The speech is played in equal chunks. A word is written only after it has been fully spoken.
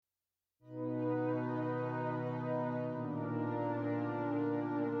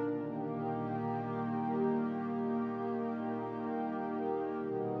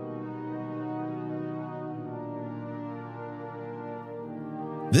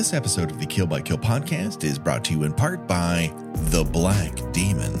This episode of the Kill by Kill podcast is brought to you in part by The Black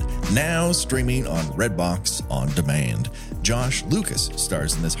Demon, now streaming on Redbox on demand. Josh Lucas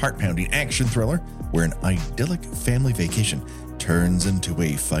stars in this heart-pounding action thriller where an idyllic family vacation turns into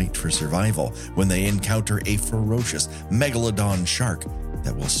a fight for survival when they encounter a ferocious megalodon shark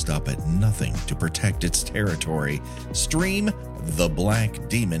that will stop at nothing to protect its territory. Stream The Black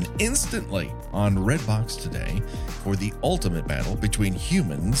Demon instantly on Redbox today for the ultimate battle between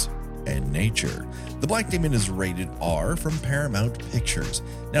humans and nature. The Black Demon is rated R from Paramount Pictures.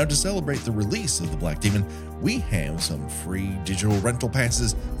 Now, to celebrate the release of The Black Demon, we have some free digital rental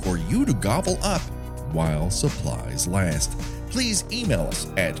passes for you to gobble up while supplies last. Please email us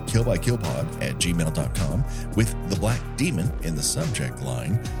at killbykillpod@gmail.com with The Black Demon in the subject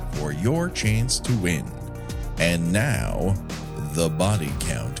line for your chance to win. And now, the body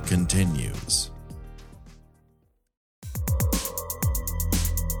count continues.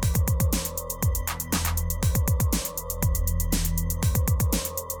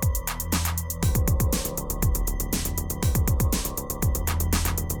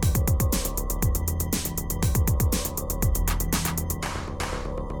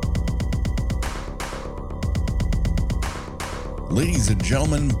 Ladies and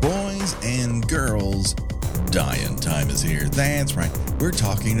gentlemen, boys and girls, dying time is here. That's right. We're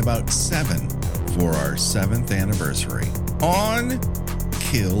talking about Seven for our 7th anniversary on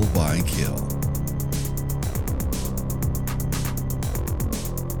Kill by Kill.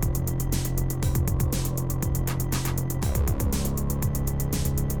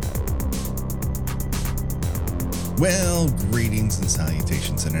 Well, greetings and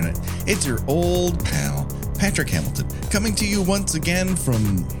salutations, Internet. It's your old pal, Patrick Hamilton, coming to you once again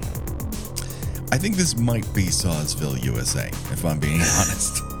from, I think this might be Sawsville, USA, if I'm being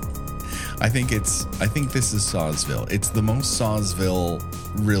honest. I think this is Sawsville. It's the most Sawsville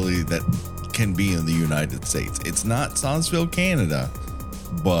really that can be in the United States. It's not Sawsville, Canada,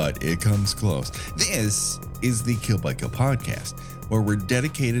 but it comes close. This is the Kill by Kill podcast, where we're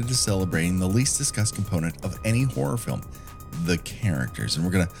dedicated to celebrating the least discussed component of any horror film, the characters. And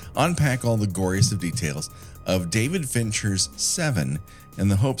we're going to unpack all the goriest of details of David Fincher's Seven in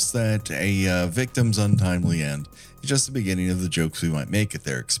the hopes that a victim's untimely end is just the beginning of the jokes we might make at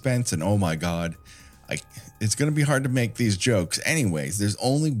their expense. And oh my God, it's going to be hard to make these jokes. Anyways, there's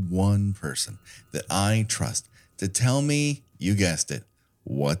only one person that I trust to tell me, you guessed it,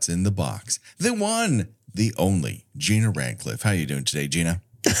 what's in the box. The one, the only, Gina Radcliffe. How are you doing today, Gina?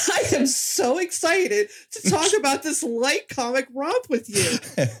 I am so excited to talk about this light comic romp with you.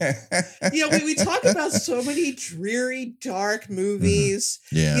 We talk about so many dreary, dark movies.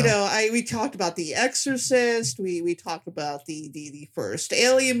 Mm-hmm. Yeah. We talked about The Exorcist. We talked about the first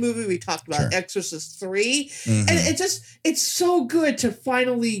Alien movie. We talked about Exorcist 3. Mm-hmm. And it's so good to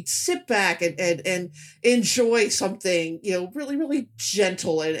finally sit back and enjoy something, really, really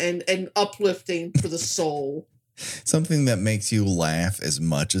gentle and uplifting for the soul. Something that makes you laugh as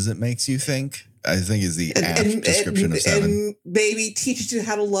much as it makes you think, I think, is the apt description of Seven. And maybe teaches you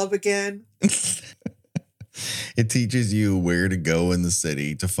how to love again. It teaches you where to go in the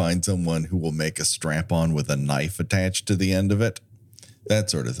city to find someone who will make a strap-on with a knife attached to the end of it.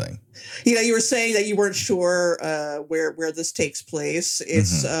 That sort of thing. You were saying that you weren't sure where this takes place.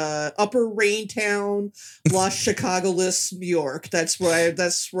 It's Upper Raintown, Lost Chicago-less New York. That's where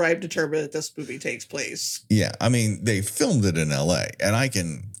I've determined that this movie takes place. Yeah, I mean, they filmed it in LA, and I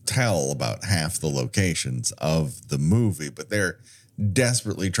can tell about half the locations of the movie, but they're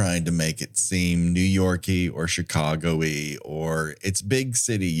desperately trying to make it seem New York-y or Chicago-y, or it's big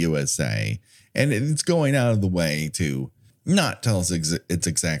city USA, and it's going out of the way to not tell us its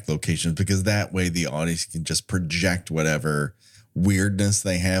exact locations, because that way the audience can just project whatever weirdness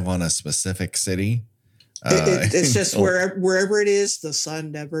they have on a specific city. It's just wherever it is, the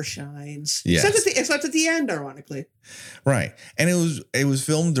sun never shines. Yes. Except at the end, ironically. Right. And it was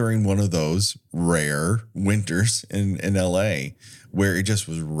filmed during one of those rare winters in LA where it just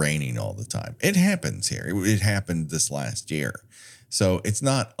was raining all the time. It happens here. It happened this last year. So it's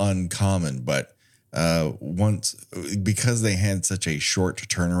not uncommon, but once, because they had such a short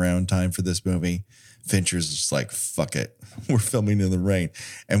turnaround time for this movie, Fincher's just like, fuck it, we're filming in the rain,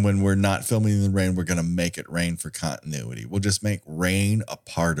 and when we're not filming in the rain, we're gonna make it rain for continuity. We'll just make rain a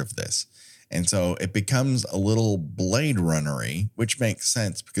part of this. And so it becomes a little Blade Runner-y, which makes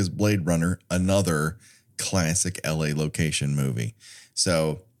sense because Blade Runner, another classic LA location movie.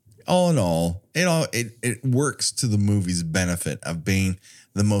 So all in all, it works to the movie's benefit of being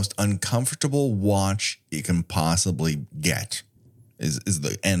the most uncomfortable watch you can possibly get is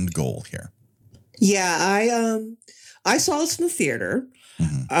the end goal here. Yeah, I saw this in the theater.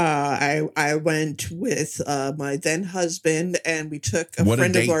 Mm-hmm. I went with my then husband, and we took a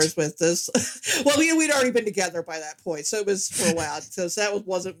friend of ours with us. Well, we'd already been together by that point, so it was for a while. So that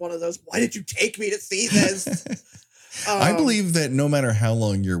wasn't one of those, why did you take me to see this? I believe that no matter how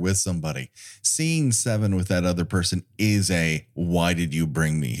long you're with somebody, seeing Seven with that other person is a why did you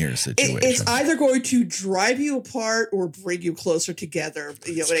bring me here situation. It's either going to drive you apart or bring you closer together.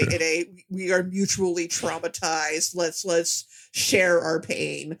 You know, we are mutually traumatized. Let's share our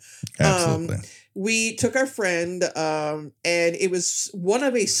pain. Absolutely. We took our friend, and it was one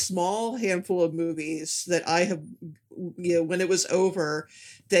of a small handful of movies that I have, when it was over,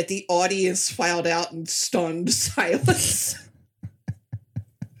 that the audience filed out in stunned silence.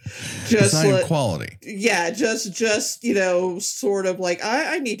 Just like quality. Yeah, just sort of like,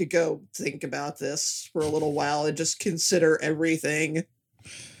 I need to go think about this for a little while and just consider everything.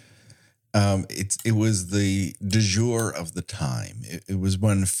 It was the du jour of the time. It was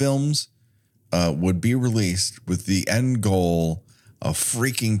when films would be released with the end goal of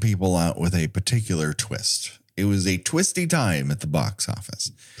freaking people out with a particular twist. It was a twisty time at the box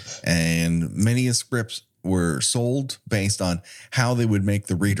office, and many scripts were sold based on how they would make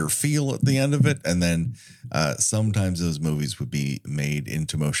the reader feel at the end of it. And then sometimes those movies would be made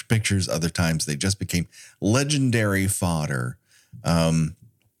into motion pictures. Other times they just became legendary fodder. And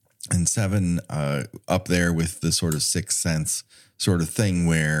Seven up there with the sort of Sixth Sense sort of thing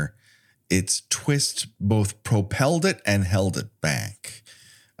where its twist both propelled it and held it back.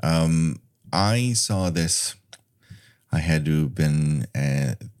 I saw this. I had to have been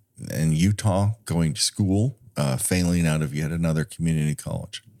in Utah going to school, failing out of yet another community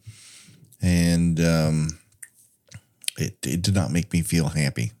college. And it did not make me feel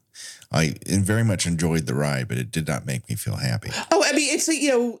happy. I very much enjoyed the ride, but it did not make me feel happy. Oh, I mean, it's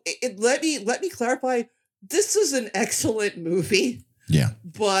let me clarify. This is an excellent movie. Yeah,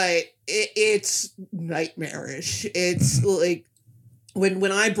 but it's nightmarish. It's like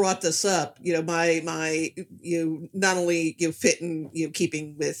when I brought this up, my not only fitting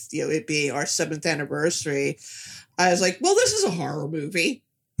keeping with it being our 7th anniversary, I was like, well, this is a horror movie.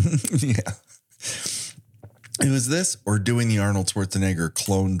 Yeah. It was this or doing the Arnold Schwarzenegger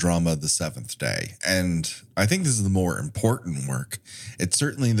clone drama The Seventh Day. And I think this is the more important work. It's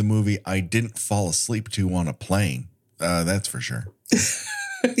certainly the movie I didn't fall asleep to on a plane. That's for sure.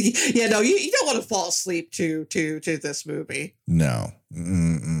 Yeah, no, you don't want to fall asleep to this movie. No.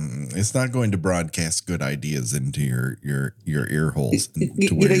 It's not going to broadcast good ideas into your ear holes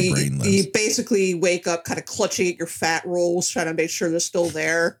to where your brain lives. You basically wake up kind of clutching at your fat rolls, trying to make sure they're still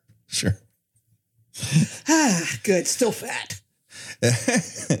there. Sure. Good. Still fat.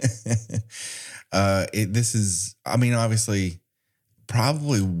 This is, I mean, obviously,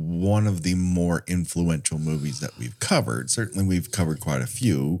 probably one of the more influential movies that we've covered. Certainly, we've covered quite a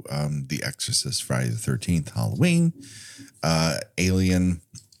few. The Exorcist, Friday the 13th, Halloween, Alien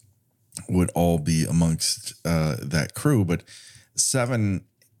would all be amongst that crew. But Seven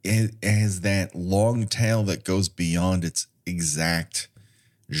has that long tail that goes beyond its exact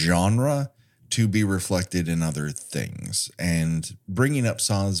genre to be reflected in other things. And bringing up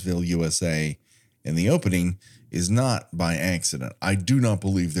Sawsville, USA in the opening is not by accident. I do not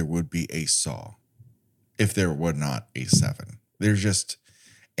believe there would be a Saw if there were not a Seven. There's just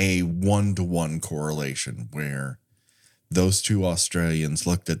a 1-to-1 correlation where those two Australians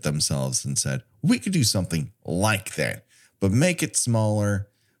looked at themselves and said, we could do something like that, but make it smaller,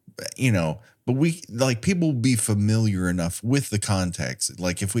 but we people will be familiar enough with the context.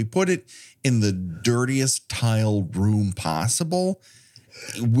 Like if we put it in the dirtiest tile room possible,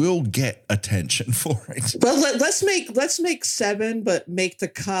 we'll get attention for it. Well, let's make Seven, but make the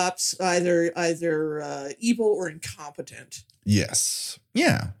cops either evil or incompetent. Yes.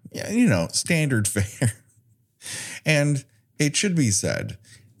 Yeah. Standard fare. And it should be said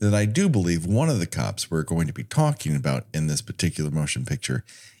that I do believe one of the cops we're going to be talking about in this particular motion picture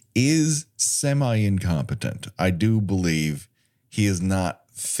is semi-incompetent. I do believe he is not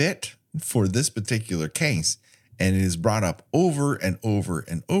fit for this particular case, and it is brought up over and over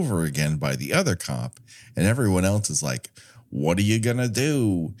and over again by the other cop, and everyone else is like, what are you gonna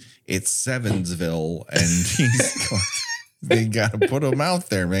do? It's Sevensville, and they gotta put him out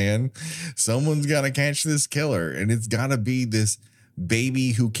there, man. Someone's gotta catch this killer, and it's gotta be this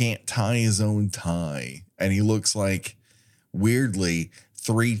baby who can't tie his own tie, and he looks like, weirdly,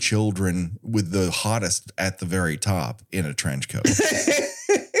 3 children with the hottest at the very top in a trench coat.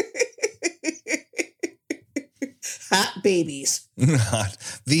 Hot babies.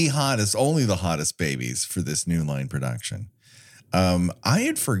 The hottest, only the hottest babies for this New Line production. I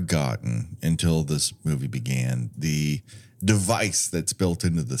had forgotten until this movie began the device that's built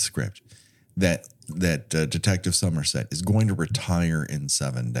into the script that Detective Somerset is going to retire in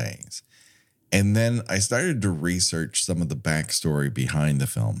 7 days. And then I started to research some of the backstory behind the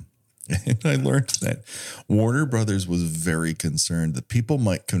film. And I learned that Warner Brothers was very concerned that people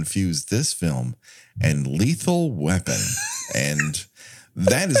might confuse this film and Lethal Weapon. And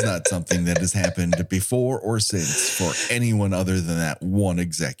that is not something that has happened before or since for anyone other than that one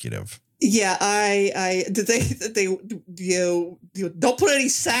executive. Yeah, I did they you know, don't put any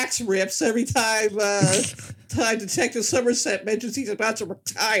sax rips every time time Detective Somerset mentions he's about to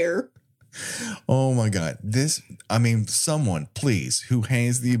retire. Oh my God. Someone, please, who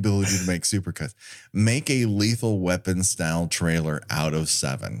has the ability to make supercuts, make a Lethal Weapon style trailer out of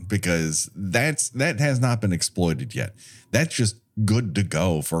 7, because that has not been exploited yet. That's just good to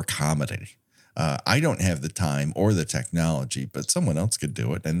go for comedy. I don't have the time or the technology, but someone else could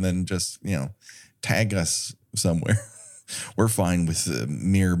do it, and then just, tag us somewhere. We're fine with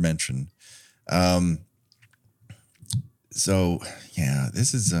mere mention. So yeah,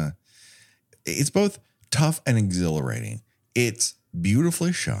 this is it's both tough and exhilarating. It's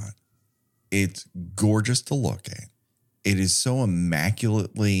beautifully shot. It's gorgeous to look at. It is so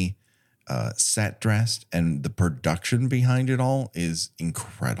immaculately set dressed, and the production behind it all is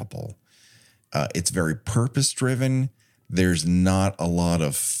incredible. It's very purpose driven. There's not a lot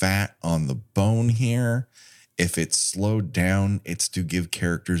of fat on the bone here. If it's slowed down, it's to give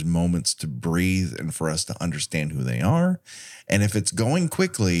characters moments to breathe and for us to understand who they are. And if it's going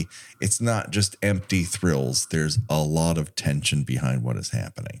quickly, it's not just empty thrills. There's a lot of tension behind what is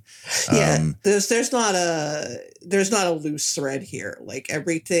happening. Yeah, there's not a loose thread here. Like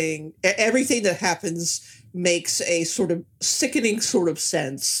everything that happens makes a sort of sickening sort of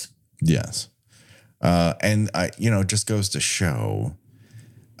sense. Yes. And it just goes to show,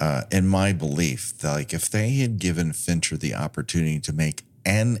 in my belief, that like if they had given Fincher the opportunity to make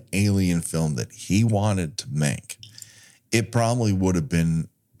an alien film that he wanted to make, it probably would have been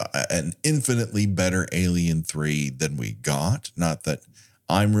an infinitely better Alien 3 than we got. Not that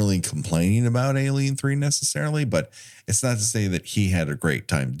I'm really complaining about Alien 3 necessarily, but it's not to say that he had a great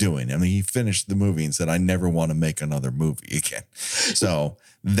time doing it. I mean, he finished the movie and said, I never want to make another movie again. So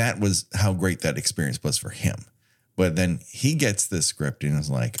that was how great that experience was for him. But then he gets this script and is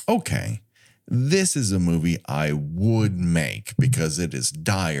like, okay, this is a movie I would make because it is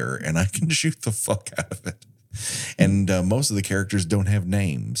dire and I can shoot the fuck out of it. And most of the characters don't have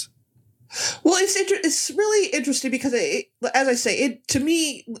names. Well, it's really interesting because, as I say, to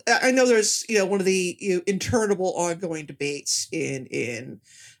me, I know there's one of the interminable ongoing debates in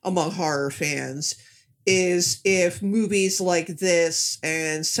among horror fans is if movies like this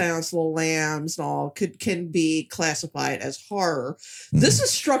and Silence of the Lambs and all can be classified as horror. Mm-hmm. This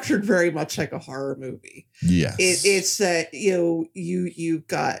is structured very much like a horror movie. Yes, it's that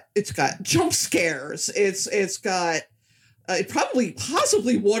it's got jump scares. It's got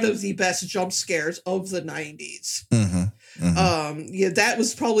possibly one of the best jump scares of the 90s. Mm-hmm. Mm-hmm. That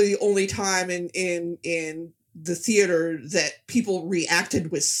was probably the only time in the theater that people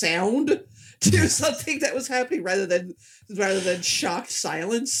reacted with sound to something that was happening rather than shocked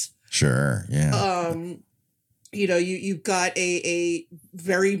silence. Sure. Yeah. You've got a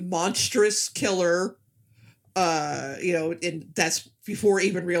very monstrous killer, and that's before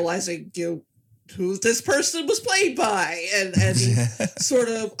even realizing, who this person was played by and the sort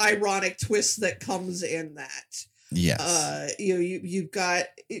of ironic twist that comes in that. Yes. You've got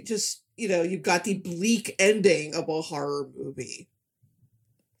you've got the bleak ending of a horror movie.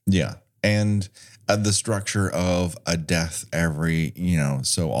 Yeah. And the structure of a death every,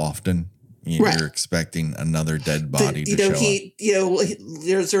 so often you're expecting another dead body to show up.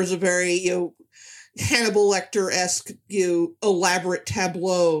 There's a very, Hannibal Lecter-esque, elaborate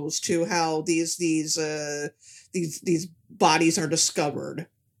tableaus to how these bodies are discovered.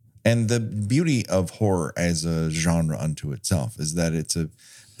 And the beauty of horror as a genre unto itself is that it's a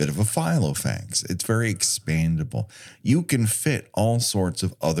bit of a Filofax. It's very expandable. You can fit all sorts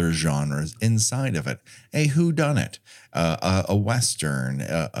of other genres inside of it. A whodunit, a Western,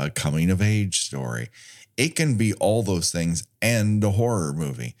 a coming-of-age story. It can be all those things and a horror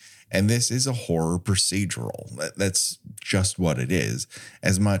movie. And this is a horror procedural. That's just what it is,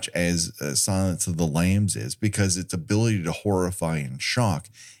 as much as Silence of the Lambs is, because its ability to horrify and shock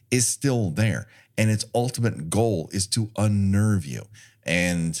is still there. And its ultimate goal is to unnerve you.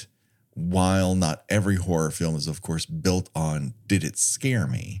 And while not every horror film is, of course, built on did it scare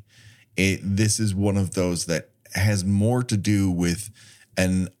me, this is one of those that has more to do with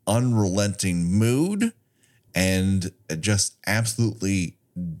an unrelenting mood and just absolutely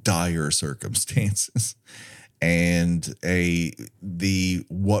dire circumstances. And the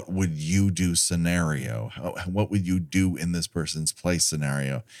what would you do scenario, what would you do in this person's place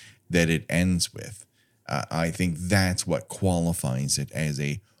scenario that it ends with. I think that's what qualifies it as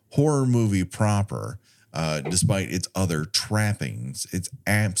a horror movie proper, despite its other trappings. It's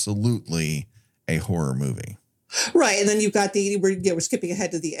absolutely a horror movie. Right. And then you've got we're skipping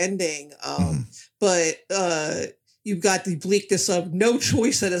ahead to the ending, but you've got the bleakness of no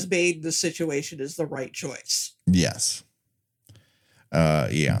choice that is made in this situation is the right choice. Yes.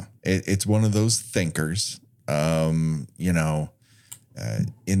 Yeah. It's one of those thinkers, in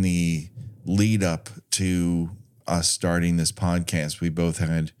the lead up to us starting this podcast, we both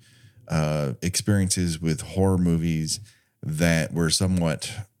had experiences with horror movies that were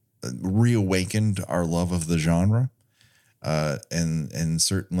somewhat reawakened our love of the genre. And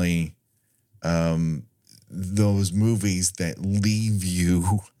certainly, those movies that leave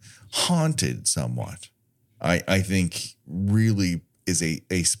you haunted somewhat, I think really is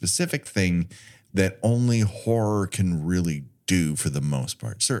a specific thing that only horror can really do for the most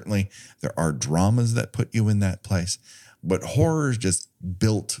part. Certainly there are dramas that put you in that place, but horror is just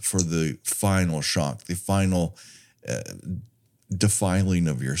built for the final shock, the final defiling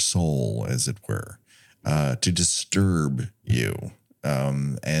of your soul, as it were, to disturb you.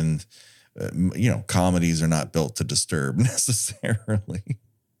 Comedies are not built to disturb necessarily.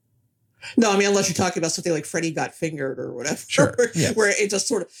 No, I mean, unless you're talking about something like Freddy Got Fingered or whatever, sure, yes. Where it just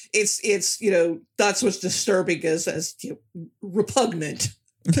sort of, it's that's what's disturbing as repugnant.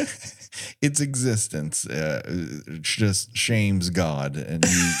 Its existence just shames God, and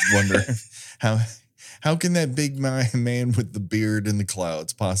you wonder how can that big man with the beard in the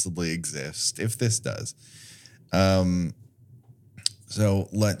clouds possibly exist if this does. So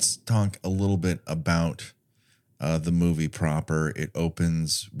let's talk a little bit about the movie proper. It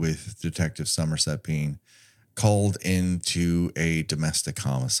opens with Detective Somerset being called into a domestic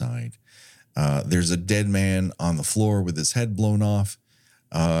homicide. There's a dead man on the floor with his head blown off.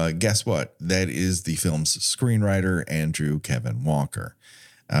 Guess what? That is the film's screenwriter, Andrew Kevin Walker.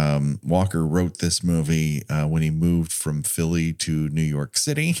 Walker wrote this movie when he moved from Philly to New York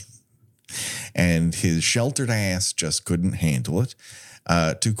City, and his sheltered ass just couldn't handle it.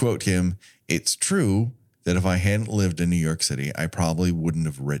 To quote him, "It's true that if I hadn't lived in New York City, I probably wouldn't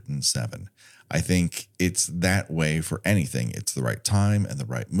have written Seven. I think it's that way for anything. It's the right time and the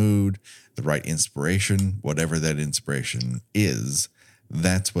right mood, the right inspiration, whatever that inspiration is.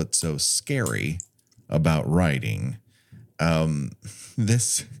 That's what's so scary about writing."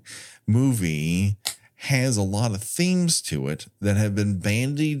 This movie has a lot of themes to it that have been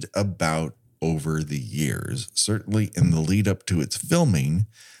bandied about over the years. Certainly in the lead up to its filming,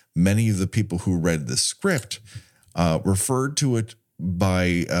 many of the people who read the script referred to it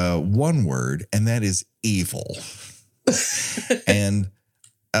by one word, and that is evil. And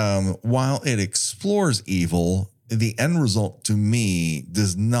while it explores evil, the end result to me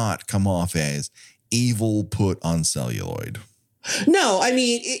does not come off as evil put on celluloid. No, I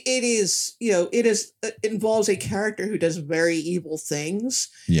mean, it involves a character who does very evil things.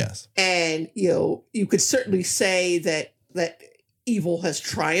 Yes. And, you could certainly say that evil has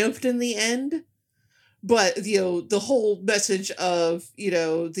triumphed in the end. But, the whole message of,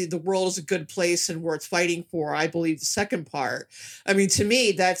 the world is a good place and worth fighting for, I believe the second part. I mean, to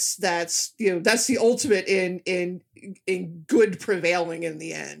me, that's the ultimate in good prevailing in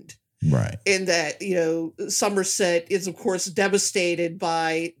the end. Right. In that, Somerset is, of course, devastated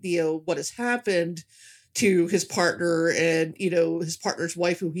by, what has happened to his partner and, his partner's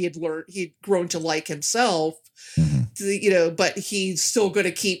wife, who he'd grown to like himself. Mm-hmm. But he's still going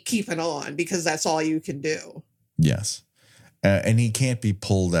to keep keeping on because that's all you can do. Yes. And he can't be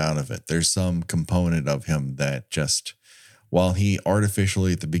pulled out of it. There's some component of him that just, while he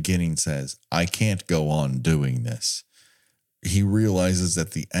artificially at the beginning says, I can't go on doing this, he realizes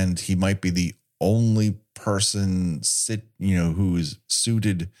at the end he might be the only person who is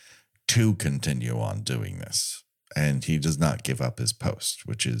suited to continue on doing this. And he does not give up his post,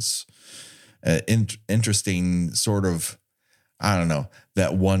 which is interesting sort of, I don't know,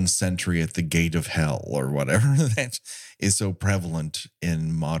 that one sentry at the gate of hell or whatever that is so prevalent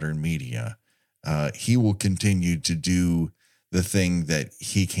in modern media. He will continue to do the thing that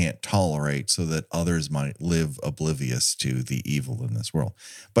he can't tolerate so that others might live oblivious to the evil in this world.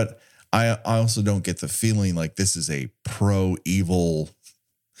 But I also don't get the feeling like this is a pro-evil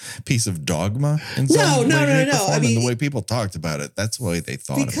piece of dogma in some way. No. I mean, the way people talked about it, that's the way they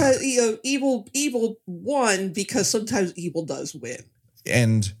thought about it. Evil won because sometimes evil does win.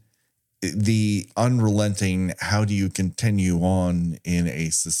 And the unrelenting, how do you continue on in a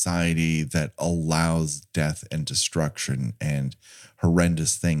society that allows death and destruction and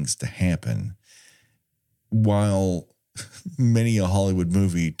horrendous things to happen, while many a Hollywood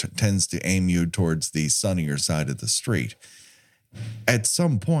movie tends to aim you towards the sunnier side of the street. At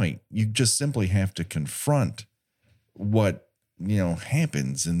some point, you just simply have to confront what,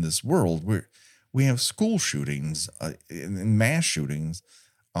 happens in this world where we have school shootings and mass shootings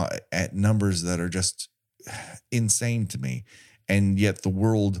at numbers that are just insane to me. And yet the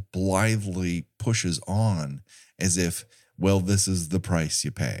world blithely pushes on as if, well, this is the price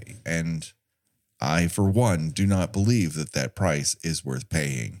you pay. And I, for one, do not believe that price is worth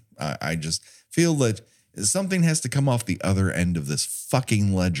paying. I just feel that something has to come off the other end of this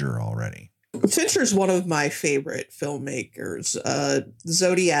fucking ledger already. Fincher's one of my favorite filmmakers.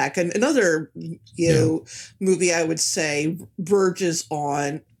 Zodiac, and another movie I would say verges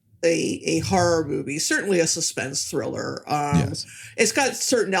on a horror movie, certainly a suspense thriller. Yes. It's got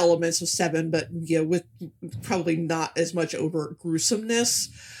certain elements of Seven, but with probably not as much overt gruesomeness.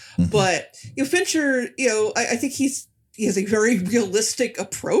 Mm-hmm. But Fincher, I think he has a very realistic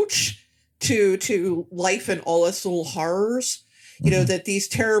approach to life and all its little horrors. That these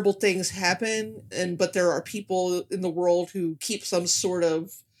terrible things happen, but there are people in the world who keep some sort of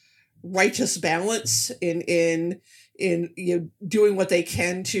righteous balance in doing what they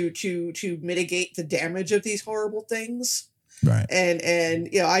can to mitigate the damage of these horrible things. Right. And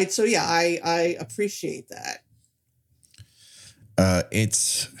I appreciate that.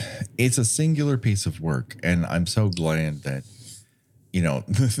 It's a singular piece of work, and I'm so glad that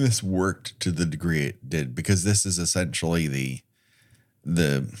this worked to the degree it did, because this is essentially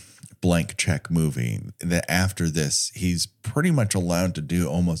the blank check movie that after this, he's pretty much allowed to do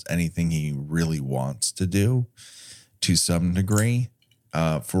almost anything he really wants to do to some degree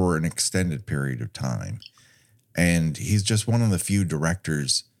for an extended period of time. And he's just one of the few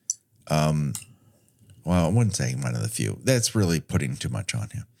directors. Well, I wouldn't say one of the few. That's really putting too much on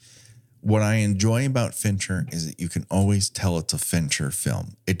him. What I enjoy about Fincher is that you can always tell it's a Fincher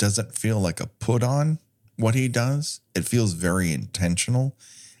film. It doesn't feel like a put on what he does. It feels very intentional,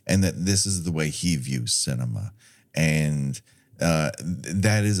 and that this is the way he views cinema. And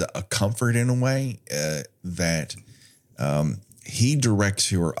that is a comfort in a way that he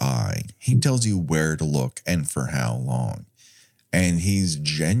directs your eye. He tells you where to look and for how long. And he's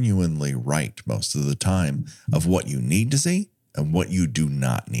genuinely right most of the time of what you need to see and what you do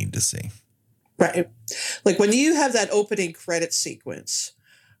not need to see. Right. Like when you have that opening credit sequence,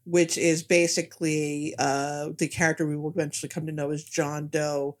 which is basically the character we will eventually come to know as John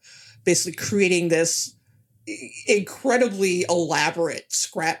Doe, basically creating this incredibly elaborate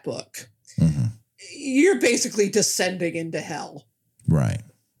scrapbook. Mm-hmm. You're basically descending into hell. Right.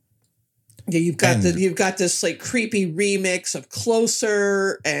 Yeah, you've got this like creepy remix of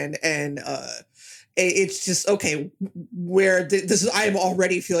Closer, and it's just okay. Where this is, I'm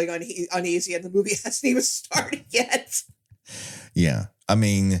already feeling uneasy, and the movie hasn't even started yet. Yeah, I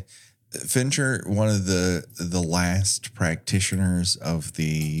mean, Fincher, one of the last practitioners of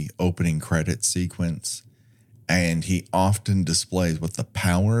the opening credit sequence, and he often displays what the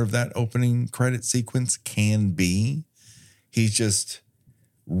power of that opening credit sequence can be. He's just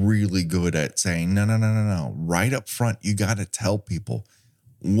really good at saying, no. Right up front, you got to tell people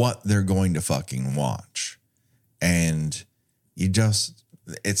what they're going to fucking watch. And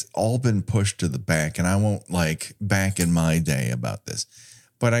it's all been pushed to the back. And I won't back in my day about this,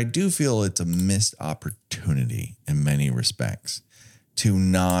 but I do feel it's a missed opportunity in many respects to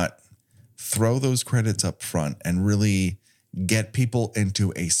not throw those credits up front and really get people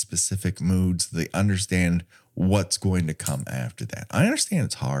into a specific mood so they understand what's going to come after that. I understand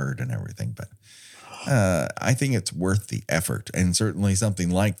it's hard and everything, but I think it's worth the effort. And certainly something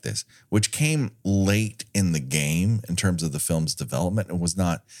like this, which came late in the game in terms of the film's development and was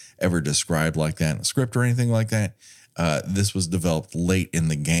not ever described like that in a script or anything like that. This was developed late in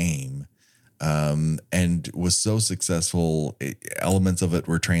the game and was so successful. Elements of it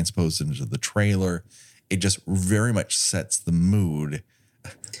were transposed into the trailer. It just very much sets the mood.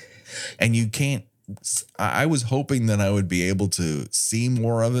 And you can't, I was hoping that I would be able to see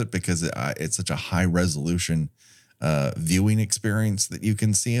more of it because it's such a high resolution viewing experience that you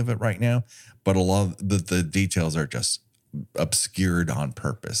can see of it right now. But a lot of the details are just obscured on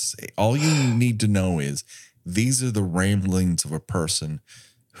purpose. All you need to know is these are the ramblings of a person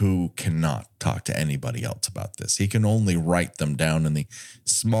who cannot talk to anybody else about this. He can only write them down in the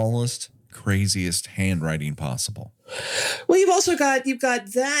smallest craziest handwriting possible. Well, you've got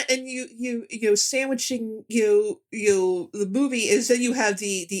that, and you sandwiching the movie is then you have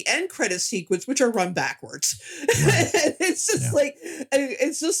the end credit sequence, which are run backwards. Right. It's just like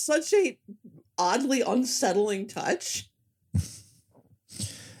it's just such a oddly unsettling touch.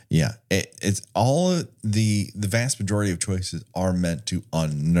 Yeah, it's all the vast majority of choices are meant to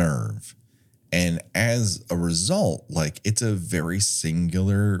unnerve. And as a result, like, it's a very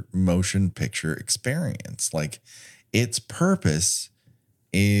singular motion picture experience. Like, its purpose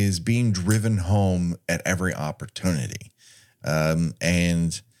is being driven home at every opportunity.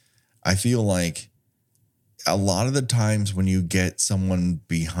 And I feel like a lot of the times when you get someone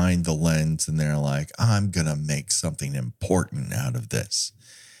behind the lens and they're like, I'm going to make something important out of this,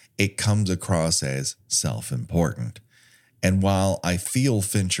 it comes across as self-important. And while I feel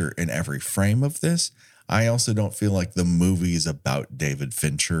Fincher in every frame of this, I also don't feel like the movie is about David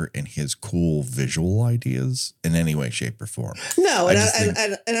Fincher and his cool visual ideas in any way, shape, or form. No, and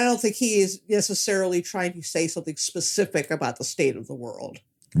I don't think he is necessarily trying to say something specific about the state of the world.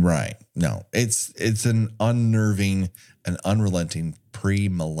 Right. No, it's an unnerving and unrelenting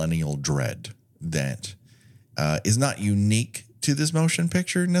pre-millennial dread that is not unique to this motion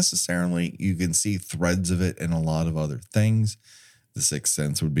picture necessarily. You can see threads of it in a lot of other things. The Sixth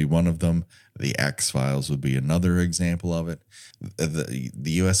Sense would be one of them. The X-Files would be another example of it. The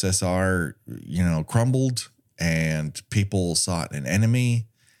USSR, crumbled and people sought an enemy.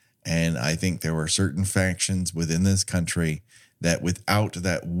 And I think there were certain factions within this country that without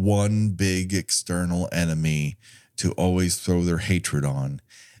that one big external enemy to always throw their hatred on,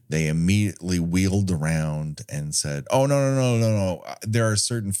 they immediately wheeled around and said, oh, no. There are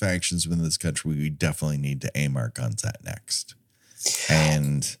certain factions within this country we definitely need to aim our guns at next.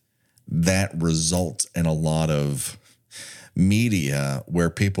 And that results in a lot of media where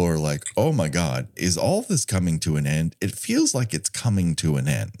people are like, oh, my God, is all of this coming to an end? It feels like it's coming to an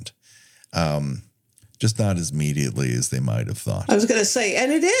end. Just not as immediately as they might have thought. I was going to say,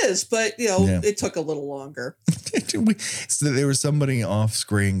 and it is, but, it took a little longer. So there was somebody off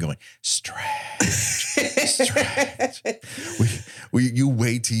screen going, stretch. You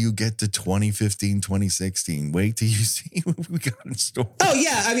wait till you get to 2015, 2016. Wait till you see what we got in store. Oh,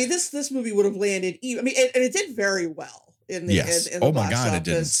 yeah. I mean, this movie would have landed, and it did very well. In the box office. It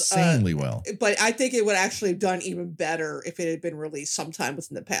did insanely well. But I think it would actually have done even better if it had been released sometime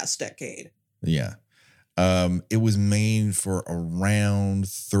within the past decade. Yeah. It was made for around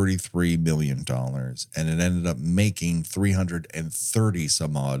 $33 million, and it ended up making $330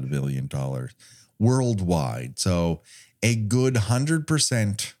 some odd million worldwide. So a good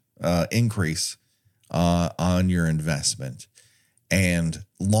 100% increase on your investment, and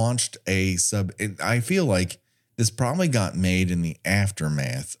launched a sub. I feel like this probably got made in the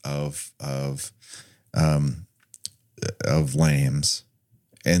aftermath of Lambs,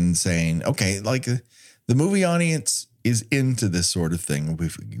 and saying, okay, like, the movie audience is into this sort of thing.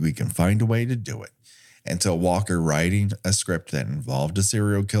 We can find a way to do it. And so Walker writing a script that involved a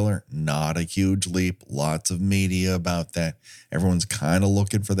serial killer, not a huge leap. Lots of media about that. Everyone's kind of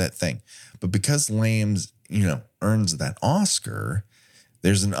looking for that thing. But because Lambs, earns that Oscar,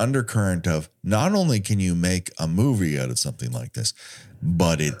 there's an undercurrent of not only can you make a movie out of something like this,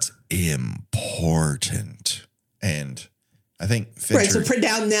 but it's important. And I think Fincher, right.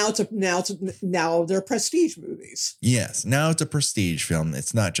 So now they're prestige movies. Yes, now it's a prestige film.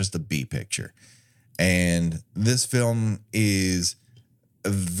 It's not just a B picture, and this film is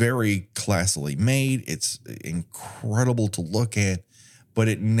very classily made. It's incredible to look at, but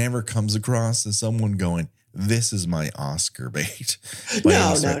it never comes across as someone going, "This is my Oscar bait," by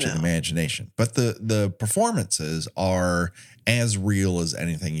any stretch of the imagination. But the performances are as real as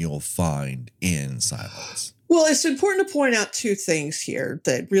anything you'll find in Silence. Well, it's important to point out two things here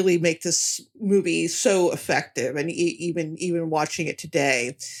that really make this movie so effective, and even watching it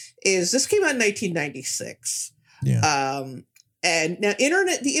today, is this came out in 1996. Yeah. And now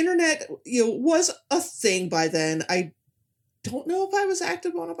the internet, was a thing by then. I don't know if I was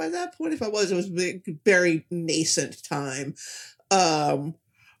active on it by that point. If I was, it was a very nascent time.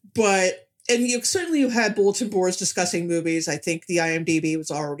 And you had bulletin boards discussing movies. I think the IMDb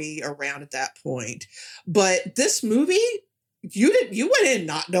was already around at that point. But this movie, you went in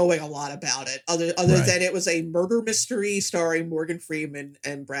not knowing a lot about it, other than it was a murder mystery starring Morgan Freeman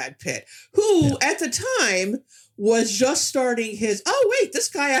and Brad Pitt, who at the time was just starting his, this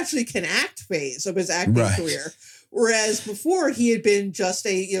guy actually can act phase of his acting career. Whereas before he had been just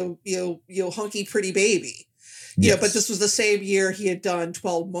a hunky pretty baby. Yeah, but this was the same year he had done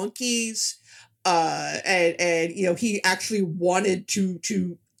 12 Monkeys. And he actually wanted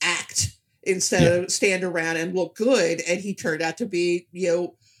to act instead of stand around and look good. And he turned out to be,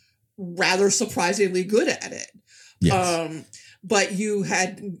 rather surprisingly good at it. Yes. But you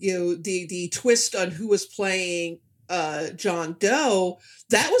had, the twist on who was playing John Doe.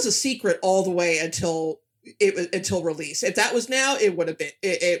 That was a secret all the way until release. If that was now, it would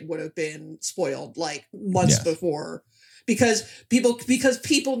have been spoiled like months before, because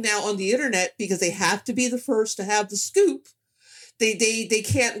people now on the internet, because they have to be the first to have the scoop, they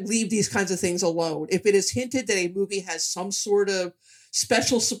can't leave these kinds of things alone. If it is hinted that a movie has some sort of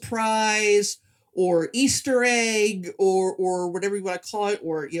special surprise or Easter egg or whatever you want to call it,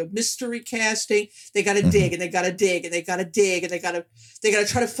 or mystery casting, they got to dig and they got to dig and they got to dig and they got to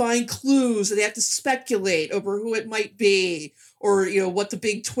try to find clues, and they have to speculate over who it might be, or what the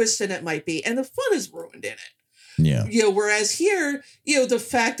big twist in it might be, and the fun is ruined in it. Yeah. Whereas here, the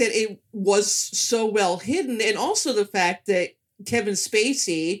fact that it was so well hidden, and also the fact that Kevin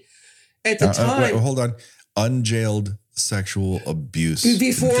Spacey at the time, wait, hold on, unjailed sexual abuse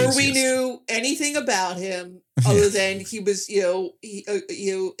before enthusiast. We knew anything about him, other than he was an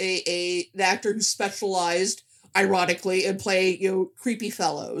actor who specialized, ironically, in playing creepy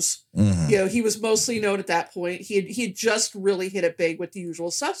fellows. He was mostly known at that point. He had just really hit it big with The Usual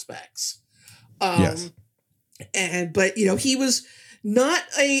Suspects. Yes. But he was not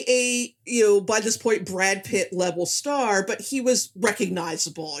a by this point Brad Pitt level star, but he was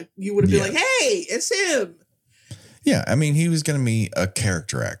recognizable. You would have been like, hey, it's him. Yeah, I mean, he was going to be a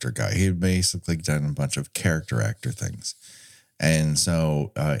character actor guy. He had basically done a bunch of character actor things. And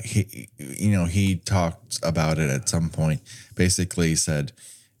so he talked about it at some point, basically said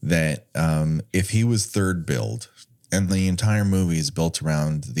that if he was third billed, and the entire movie is built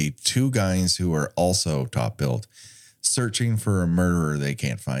around the two guys who are also top billed, searching for a murderer they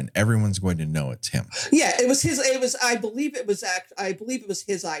can't find, everyone's going to know it's him. Yeah, I believe it was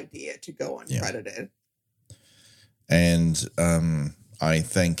his idea to go uncredited. And I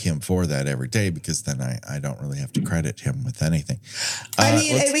thank him for that every day, because then I don't really have to credit him with anything.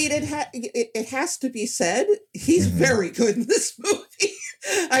 It has to be said, he's very good in this movie.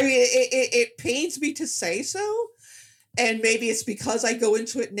 I mean, it pains me to say so, and maybe it's because I go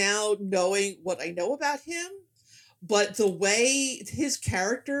into it now knowing what I know about him, but the way his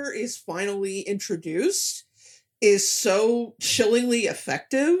character is finally introduced is so chillingly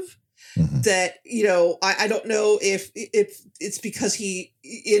effective. That, I don't know if it's because he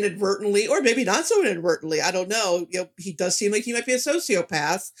inadvertently, or maybe not so inadvertently, I don't know, he does seem like he might be a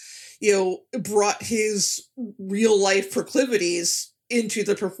sociopath, brought his real life proclivities into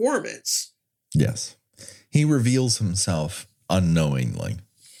the performance. Yes. He reveals himself unknowingly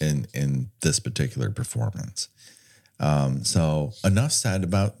in this particular performance. So enough said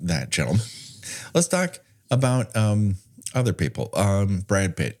about that, gentlemen. Let's talk about other people.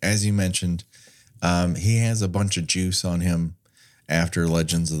 Brad Pitt, as you mentioned, he has a bunch of juice on him after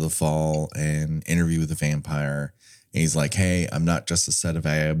Legends of the Fall and Interview with the Vampire. And he's like, hey, I'm not just a set of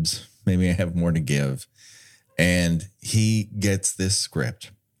abs. Maybe I have more to give. And he gets this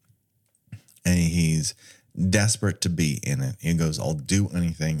script, and he's desperate to be in it. He goes, I'll do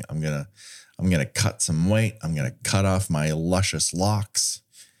anything. I'm gonna cut some weight. I'm gonna cut off my luscious locks.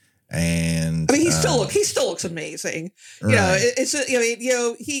 And I mean, he still looks amazing. Right.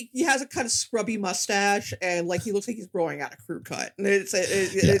 He has a kind of scrubby mustache, and like he looks like he's growing out a crew cut, and it's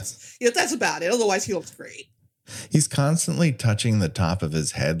that's about it. Otherwise, he looks great. He's constantly touching the top of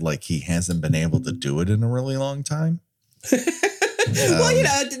his head, like he hasn't been able to do it in a really long time. Well,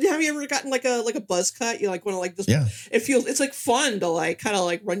 have you ever gotten like a buzz cut? You want to like just it's like fun to like kind of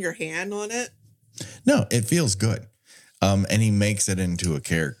like run your hand on it. No, it feels good. And he makes it into a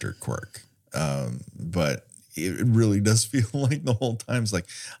character quirk. But it really does feel like the whole time's like,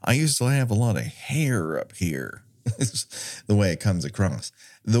 I used to have a lot of hair up here. It's the way it comes across.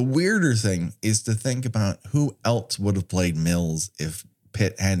 The weirder thing is to think about who else would have played Mills if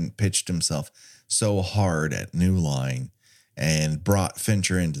Pitt hadn't pitched himself so hard at New Line and brought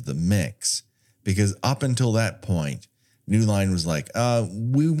Fincher into the mix. Because up until that point, New Line was like,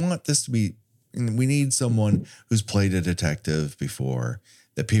 we want this to be, we need someone who's played a detective before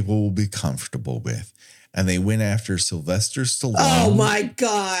that people will be comfortable with. And they went after Sylvester Stallone. Oh my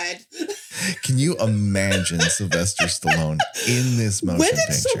God. Can you imagine Sylvester Stallone in this motion picture? When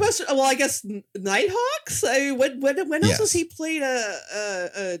did Sylvester, well, I guess Nighthawks? I mean, when else has he played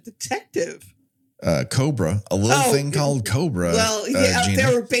a detective? Cobra, a little thing called Cobra. Well,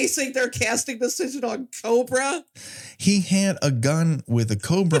 they were basing their casting decision on Cobra. He had a gun with a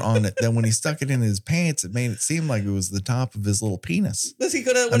cobra on it. That when he stuck it in his pants, it made it seem like it was the top of his little penis. Was he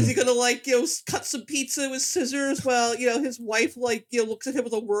gonna? Was he gonna cut some pizza with scissors? While his wife looks at him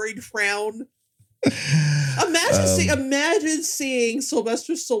with a worried frown. Imagine seeing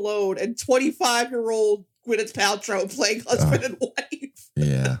Sylvester Stallone and 25-year-old Gwyneth Paltrow playing husband and wife.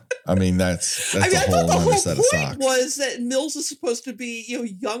 Yeah, I mean that's I thought the whole point was that Mills is supposed to be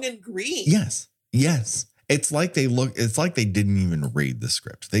young and green. Yes. It's like they didn't even read the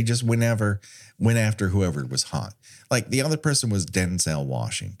script. They just went after whoever was hot. Like the other person was Denzel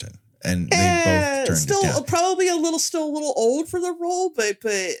Washington. And they both turned it down. Probably still a little old for the role, but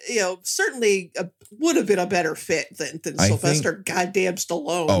certainly would have been a better fit than Sylvester goddamn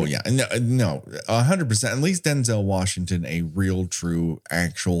Stallone. Oh yeah, no, 100%. At least Denzel Washington, a real, true,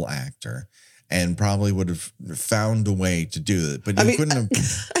 actual actor, and probably would have found a way to do it. But couldn't have.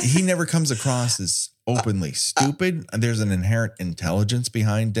 He never comes across as openly stupid. There's an inherent intelligence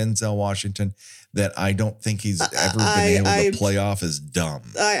behind Denzel Washington that I don't think he's ever been able to play off as dumb.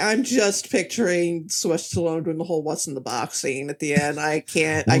 I'm just picturing Sylvester Stallone doing the whole "What's in the box" scene at the end. I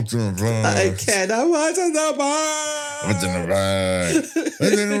can't. What's in the box? I can't. What's in the box? What's in the box?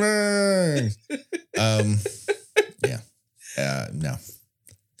 What's in the box? Yeah. No.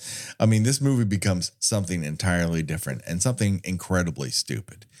 I mean, this movie becomes something entirely different and something incredibly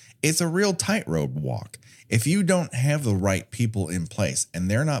stupid. It's a real tightrope walk. If you don't have the right people in place and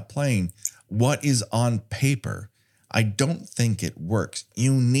they're not playing what is on paper, I don't think it works.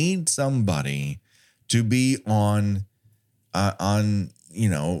 You need somebody to be on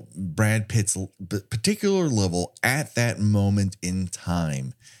Brad Pitt's particular level at that moment in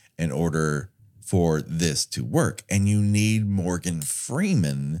time in order for this to work. And you need Morgan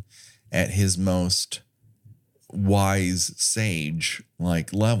Freeman at his most wise sage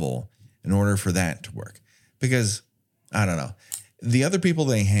level in order for that to work. Because I don't know, the other people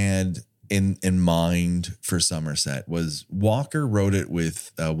they had in mind for Somerset was Walker wrote it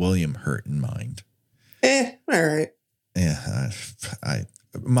with William Hurt in mind. All right. Yeah,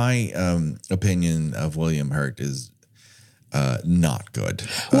 my opinion of William Hurt is not good.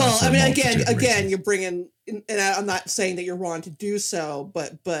 Well, I mean, again, you're bringing, and I'm not saying that you're wrong to do so,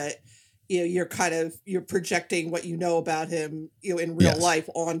 but you're projecting what you know about him, in real life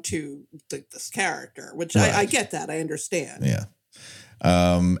onto this character, which right. I get that. I understand. Yeah.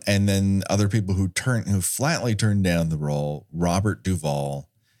 And then other people who flatly turned down the role: Robert Duvall,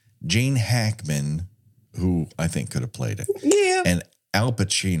 Gene Hackman, who I think could have played it. Yeah. And Al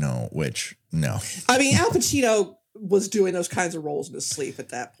Pacino, which no. I mean, Al Pacino was doing those kinds of roles in his sleep at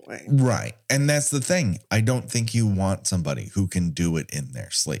that point. Right. And that's the thing. I don't think you want somebody who can do it in their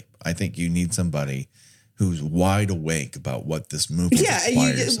sleep. I think you need somebody who's wide awake about what this movie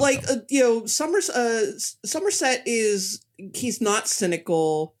requires. Somerset he's not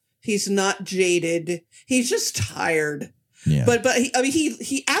cynical. He's not jaded. He's just tired. Yeah. But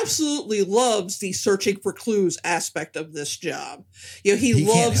he absolutely loves the searching for clues aspect of this job. He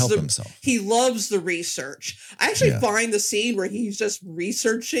loves can't help himself. He loves the research. I actually find the scene where he's just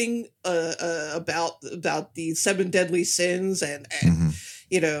researching about the 7 deadly sins and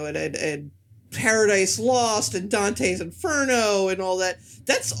and Paradise Lost and Dante's Inferno and all that.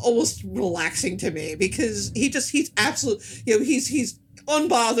 That's almost relaxing to me because he's absolutely he's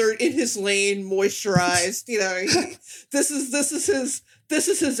unbothered in his lane, moisturized. This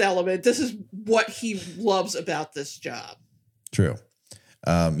is his element. This is what he loves about this job. True.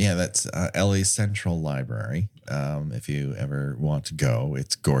 That's LA Central Library. If you ever want to go,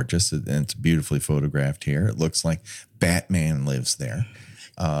 it's gorgeous and it's beautifully photographed here. It looks like Batman lives there.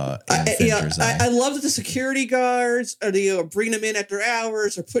 I love that the security guards are bringing him in after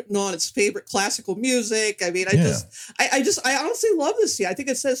hours or putting on his favorite classical music. I mean, I honestly love this scene. I think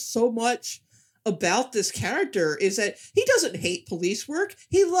it says so much about this character is that he doesn't hate police work.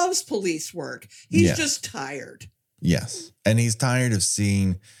 He loves police work. He's just tired. Yes. And he's tired of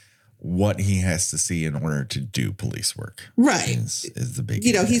seeing what he has to see in order to do police work. Right. Is the big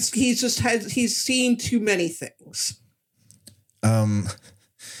he's seen too many things.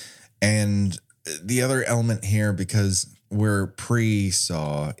 And the other element here, because we're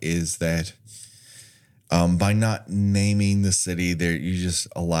pre-Saw, is that by not naming the city there, you just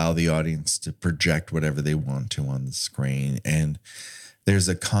allow the audience to project whatever they want to on the screen. And there's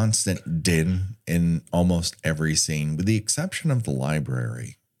a constant din in almost every scene, with the exception of the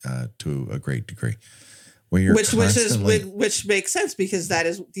library to a great degree. Where you're which makes sense because that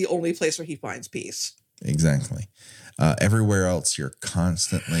is the only place where he finds peace. Exactly. Everywhere else, you're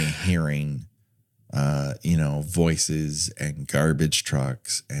constantly hearing voices and garbage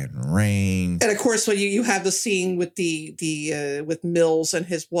trucks and rain. And of course, when you have the scene with the with Mills and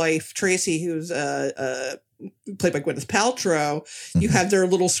his wife Tracy, who's played by Gwyneth Paltrow, you have their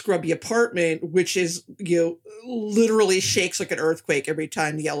little scrubby apartment, which is literally shakes like an earthquake every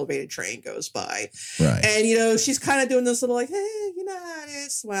time the elevated train goes by. Right. And she's kind of doing this little like, hey, how it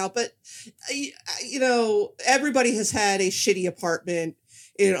is, smile. But everybody has had a shitty apartment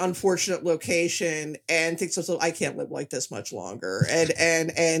in an unfortunate location and thinks, I can't live like this much longer.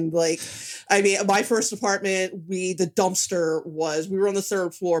 And like, I mean, my first apartment, we were on the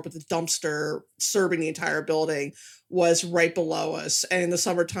third floor, but the dumpster serving the entire building was right below us. And in the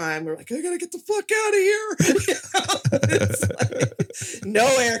summertime, we're like, I gotta get the fuck out of here. It's like, no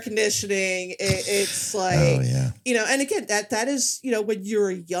air conditioning. It's like, and again, that is, when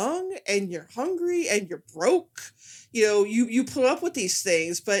you're young and you're hungry and you're broke, you put up with these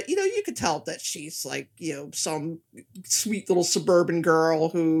things, but, you could tell that she's like, some sweet little suburban girl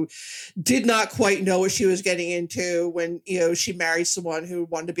who did not quite know what she was getting into when, she married someone who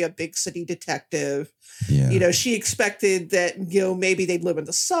wanted to be a big city detective. Yeah. She expected that, maybe they'd live in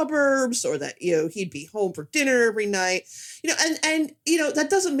the suburbs or that, he'd be home for dinner every night, and that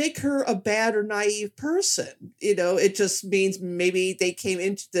doesn't make her a bad or naive person. It just means maybe they came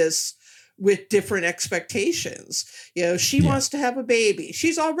into this with different expectations. She wants to have a baby.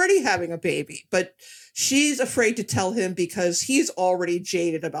 She's already having a baby, but she's afraid to tell him because he's already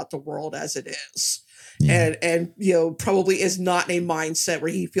jaded about the world as it is. Yeah. And probably is not in a mindset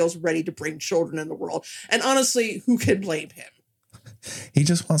where he feels ready to bring children in the world. And honestly, who can blame him? He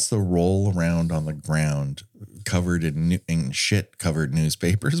just wants to roll around on the ground covered in shit covered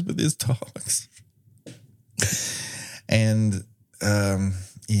newspapers with his dogs. And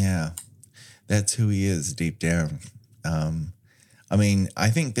that's who he is deep down. I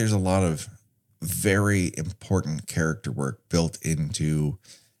think there's a lot of very important character work built into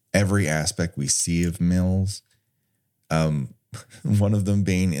every aspect we see of Mills. One of them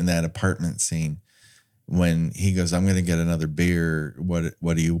being in that apartment scene when he goes, I'm going to get another beer.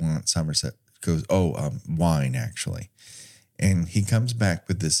 What do you want? Somerset goes, wine, actually. And he comes back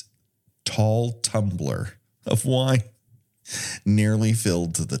with this tall tumbler of wine, nearly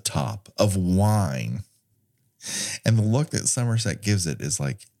filled to the top of wine. And the look that Somerset gives it is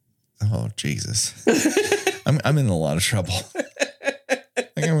like, oh, Jesus. I'm in a lot of trouble.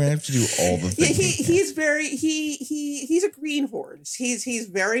 I'm going to have to do all the things. Yeah, he's a greenhorn. He's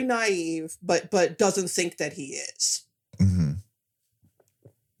very naive, but doesn't think that he is. Mm-hmm.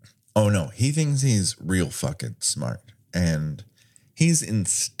 Oh, no. He thinks he's real fucking smart. And he's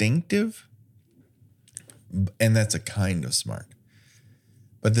instinctive. And that's a kind of smart.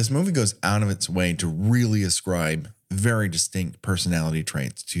 But this movie goes out of its way to really ascribe very distinct personality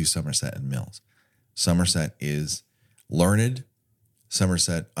traits to Somerset and Mills. Somerset is learned.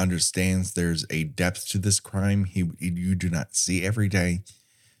 Somerset understands there's a depth to this crime you do not see every day,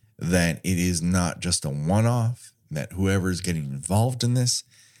 that it is not just a one-off, that whoever's getting involved in this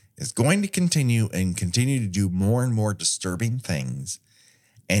is going to continue to do more and more disturbing things.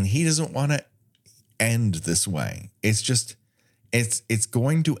 And he doesn't want to end this way. It's just, it's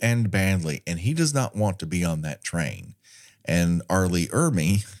going to end badly, and he does not want to be on that train. And Arlie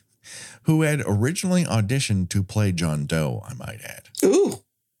Ermy, who had originally auditioned to play John Doe, I might add. Ooh.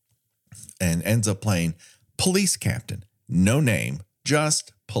 And ends up playing police captain. No name,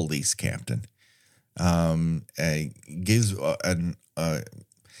 just police captain. Gives an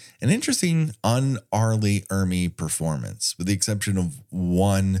interesting un-Arlie Ermy performance, with the exception of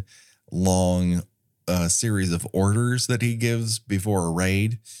one long series of orders that he gives before a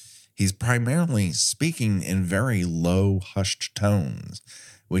raid. He's primarily speaking in very low, hushed tones,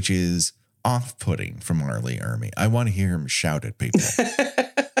 which is off-putting from Arlie Ermy. I want to hear him shout at people.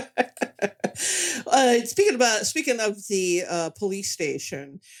 Speaking of the police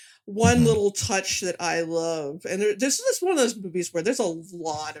station, one little touch that I love, and this is one of those movies where there's a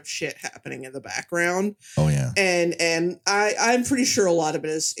lot of shit happening in the background. Oh yeah, and I'm pretty sure a lot of it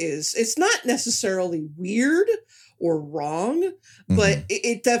is it's not necessarily weird or wrong, but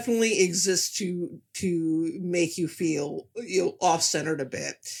it definitely exists to make you feel off-centered a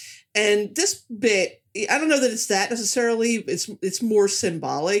bit. And this bit, I don't know that it's that necessarily. It's more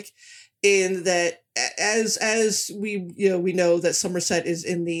symbolic in that as we know that Somerset is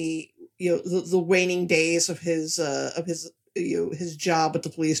in the waning days of his job at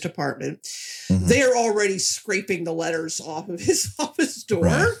the police department. Mm-hmm. They are already scraping the letters off of his door.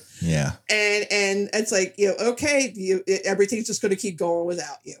 Right. Yeah. And it's like, everything's just going to keep going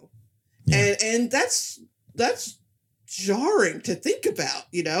without you. Yeah. And that's jarring to think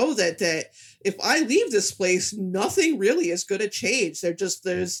about, that if I leave this place, nothing really is going to change. There's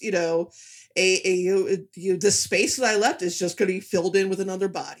the space that I left is just going to be filled in with another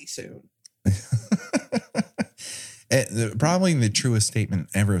body soon. Probably the truest statement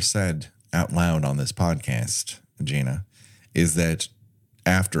ever said out loud on this podcast, Gina, is that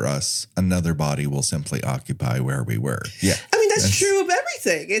after us, another body will simply occupy where we were. Yeah. I mean, that's true of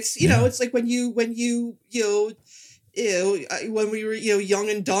everything. It's, it's like when we were, young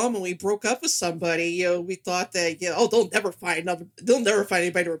and dumb and we broke up with somebody, we thought that, they'll never find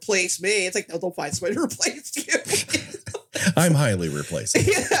anybody to replace me. It's like, no, they'll find somebody to replace you. I'm highly replaceable.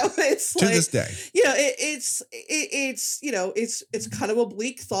 It's to this day. It's kind of a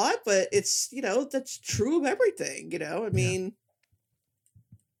bleak thought, but it's, that's true of everything, I mean.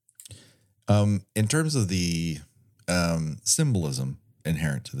 In terms of the symbolism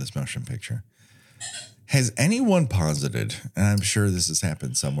inherent to this motion picture, has anyone posited, and I'm sure this has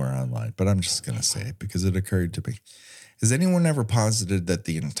happened somewhere online, but I'm just going to say it because it occurred to me. Has anyone ever posited that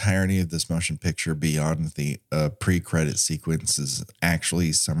the entirety of this motion picture beyond the pre-credit sequence is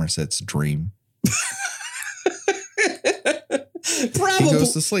actually Somerset's dream? Probably. He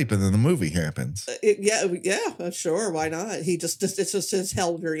goes to sleep and then the movie happens. Sure. Why not? It's just his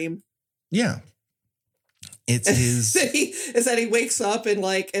hell dream. Yeah. It's his. Is that he wakes up and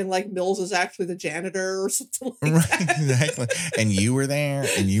Mills is actually the janitor or something like that. Exactly. And you were there,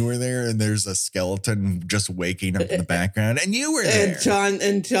 and there's a skeleton just waking up in the background, and you were there.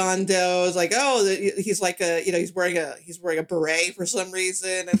 And John Doe is like, oh, he's like he's wearing a beret for some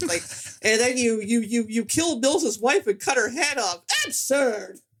reason, and like, and then you kill Mills's wife and cut her head off.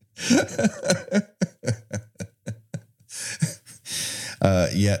 Absurd.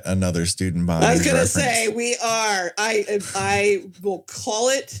 Yet another student body. I was going to say I will call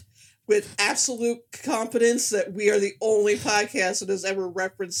it with absolute confidence that we are the only podcast that has ever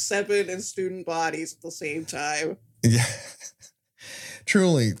referenced Seven and student bodies at the same time. Yeah.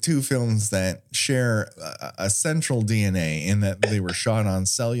 Truly, two films that share a central DNA in that they were shot on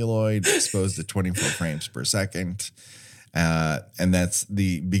celluloid, exposed to 24 frames per second. And that's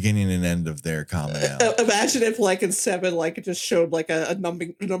the beginning and end of their commonality. Imagine if, like in Seven, like it just showed like a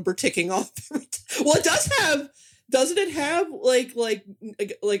number ticking off. Well, it does have. Doesn't it have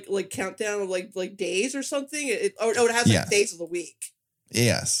like countdown of like days or something? It has like days of the week.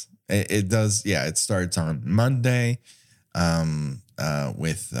 Yes, it does. Yeah, it starts on Monday,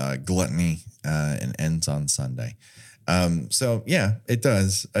 with gluttony, and ends on Sunday. So yeah, it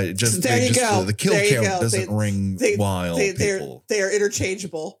does. It just there you go. The kill count doesn't ring wild. They are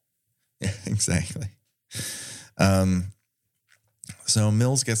interchangeable. Yeah, exactly. So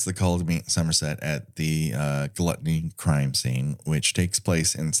Mills gets the call to meet Somerset at the gluttony crime scene, which takes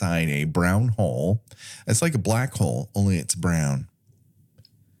place inside a brown hole. It's like a black hole, only it's brown.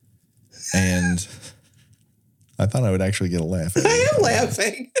 And I thought I would actually get a laugh. I am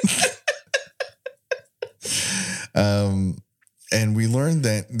laughing. And we learned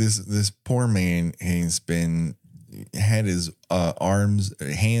that this poor man had his arms,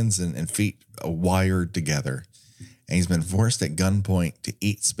 hands, and feet wired together, and he's been forced at gunpoint to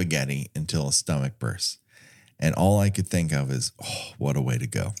eat spaghetti until his stomach bursts. And all I could think of is, oh, what a way to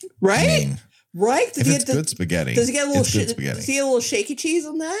go! Right, I mean, right. If it's good spaghetti, does he get a little? Does he get a little shaky cheese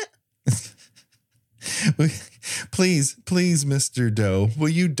on that? Please, Mr. Doe, will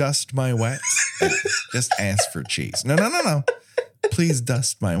you dust my wets? Just ask for cheese. No. Please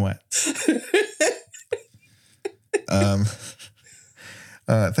dust my wets.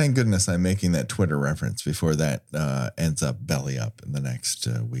 Thank goodness I'm making that Twitter reference before that ends up belly up in the next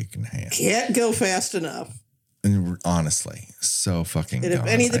week and a half. Can't go fast enough. And honestly, so fucking. And if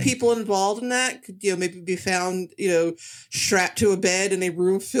any of the people involved in that could, maybe be found, strapped to a bed in a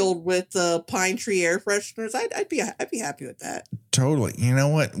room filled with pine tree air fresheners, I'd be happy with that. Totally. You know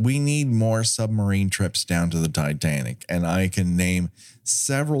what? We need more submarine trips down to the Titanic, and I can name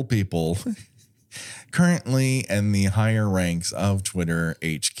several people currently in the higher ranks of Twitter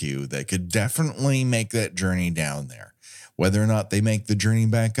HQ that could definitely make that journey down there. Whether or not they make the journey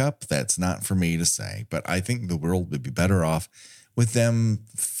back up, that's not for me to say. But I think the world would be better off with them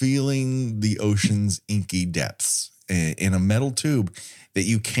feeling the ocean's inky depths in a metal tube that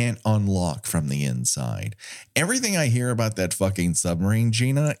you can't unlock from the inside. Everything I hear about that fucking submarine,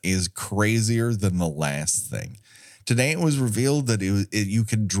 Gina, is crazier than the last thing. Today it was revealed that you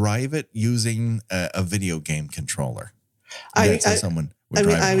could drive it using a video game controller. I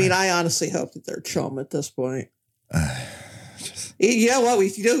honestly hope that they're chum at this point. You know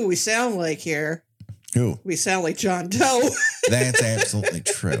what? You know who we sound like here? Who? We sound like John Doe. That's absolutely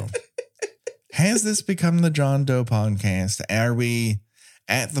true. Has this become the John Doe podcast? Are we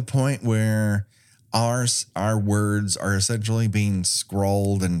at the point where our words are essentially being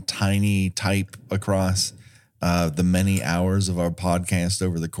scrawled in tiny type across the many hours of our podcast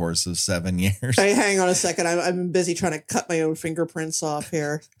over the course of 7 years? Hey, hang on a second. I've been busy trying to cut my own fingerprints off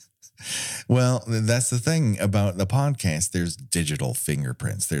here. Well, that's the thing about the podcast. There's digital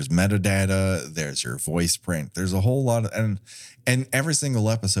fingerprints. There's metadata. There's your voice print. There's a whole lot of, and every single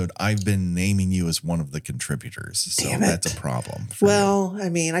episode, I've been naming you as one of the contributors. So that's a problem. Well, you. I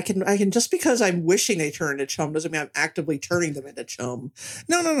mean, I can just because I'm wishing they turn into chum doesn't mean I'm actively turning them into chum.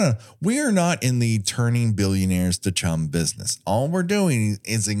 No. We are not in the turning billionaires to chum business. All we're doing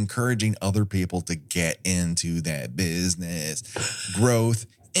is encouraging other people to get into that business growth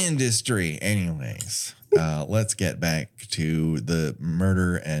industry. Anyways, let's get back to the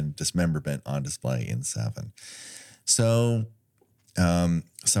murder and dismemberment on display in 7. So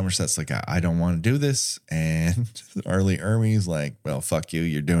Somerset's like, I don't want to do this, and Arlie Ermey's like, well, fuck you,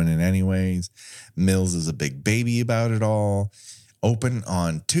 you're doing it anyways. Mills is a big baby about it all. Open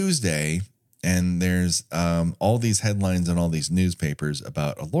on Tuesday, and there's all these headlines in all these newspapers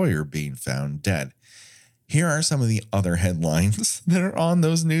about a lawyer being found dead. Here are some of the other headlines that are on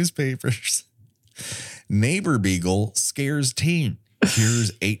those newspapers. Neighbor Beagle scares teen.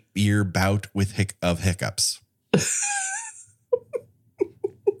 Here's 8-year bout with hiccups.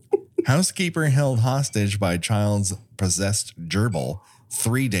 Housekeeper held hostage by child's possessed gerbil.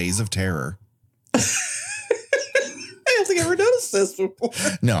 3 days of terror. I don't think I ever noticed this before.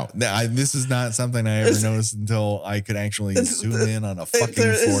 No, this is not something I ever noticed until I could actually zoom in on a fucking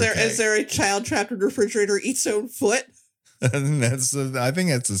 4K. Is there a child trapped in a refrigerator eats own foot? I think that's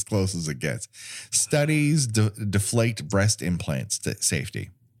as close as it gets. Studies deflate breast implants to safety.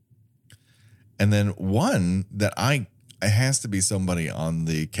 And then one that it has to be somebody on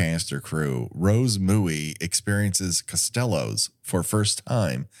the cast or crew. Rose Mui experiences Costello's for first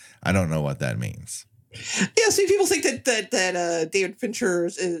time. I don't know what that means. Yeah, see, people think that David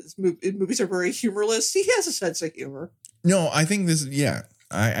Fincher's movies are very humorless. He has a sense of humor. No, I think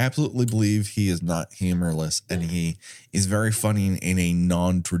I absolutely believe he is not humorless, and he is very funny in a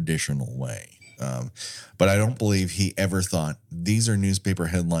non-traditional way. But I don't believe he ever thought these are newspaper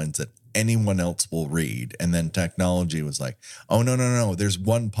headlines that anyone else will read. And then technology was like, oh, no. There's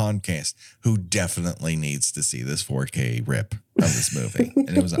one podcast who definitely needs to see this 4K rip of this movie.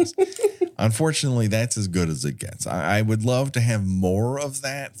 And it was us. Unfortunately, that's as good as it gets. I would love to have more of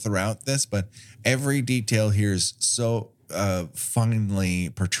that throughout this, but every detail here is so finely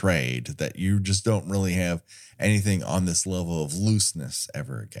portrayed that you just don't really have anything on this level of looseness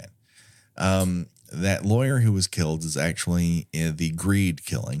ever again. That lawyer who was killed is actually the Greed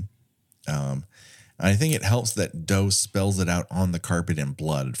killing. I think it helps that Doe spells it out on the carpet in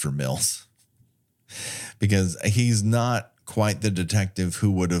blood for Mills, because he's not quite the detective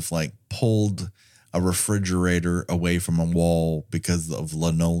who would have pulled a refrigerator away from a wall because of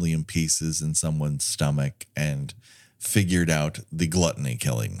linoleum pieces in someone's stomach and figured out the gluttony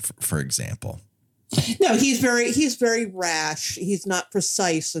killing, for example. No, he's very rash. He's not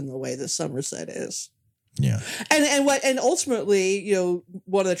precise in the way that Somerset is. Yeah. And ultimately,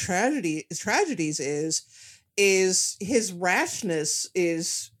 one of the tragedies is his rashness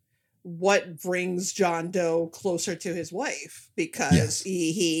is what brings John Doe closer to his wife, because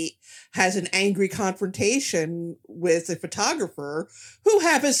he has an angry confrontation with a photographer who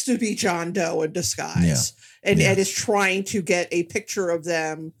happens to be John Doe in disguise and is trying to get a picture of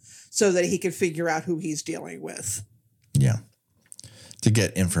them so that he can figure out who he's dealing with. Yeah. To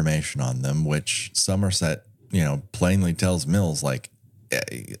get information on them, which Somerset, plainly tells Mills,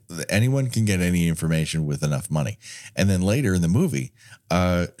 anyone can get any information with enough money. And then later in the movie,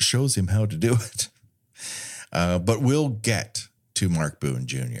 shows him how to do it. But we'll get to Mark Boone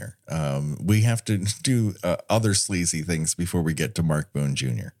Jr. We have to do other sleazy things before we get to Mark Boone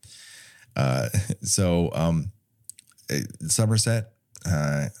Jr. So Somerset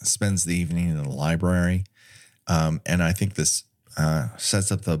spends the evening in the library. And I think this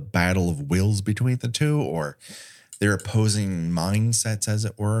sets up the battle of wills between the two, or their opposing mindsets, as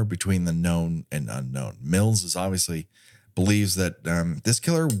it were, between the known and unknown. Mills believes that this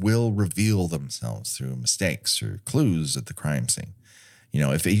killer will reveal themselves through mistakes or clues at the crime scene.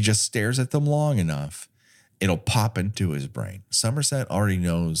 If he just stares at them long enough, it'll pop into his brain. Somerset already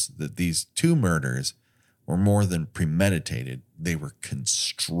knows that these two murders were more than premeditated. They were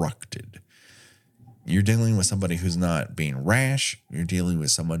constructed. You're dealing with somebody who's not being rash. You're dealing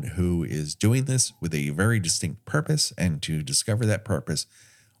with someone who is doing this with a very distinct purpose, and to discover that purpose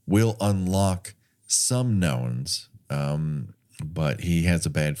will unlock some knowns but he has a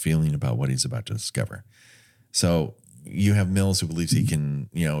bad feeling about what he's about to discover. So you have Mills, who believes he can,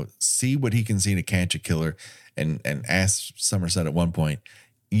 see what he can see to catch a killer, and asks Somerset at one point,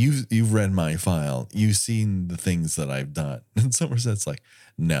 you've read my file. You've seen the things that I've done. And Somerset's like,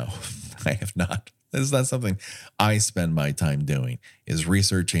 no, I have not. That's not something I spend my time doing, is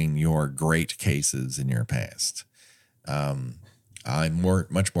researching your great cases in your past. I'm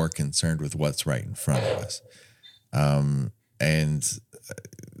much more concerned with what's right in front of us. And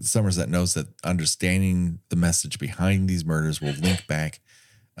Somerset knows that understanding the message behind these murders will link back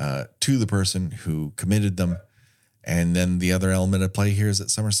to the person who committed them. And then the other element at play here is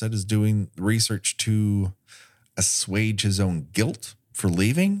that Somerset is doing research to assuage his own guilt for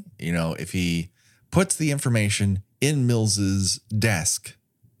leaving. If he puts the information in Mills's desk,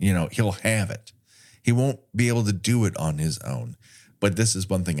 he'll have it. He won't be able to do it on his own. But this is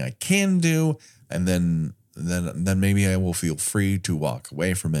one thing I can do, and then maybe I will feel free to walk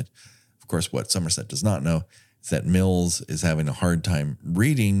away from it. Of course, what Somerset does not know is that Mills is having a hard time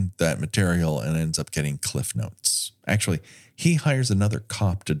reading that material and ends up getting cliff notes. Actually, he hires another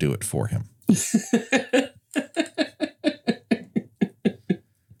cop to do it for him.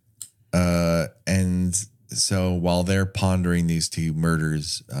 And so while they're pondering these two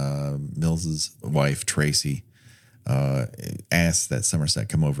murders, Mills's wife, Tracy, asks that Somerset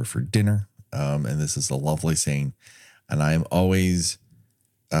come over for dinner. And this is a lovely scene. And I'm always,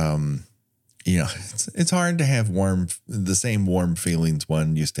 it's hard to have the same warm feelings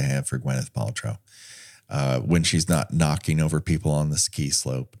one used to have for Gwyneth Paltrow when she's not knocking over people on the ski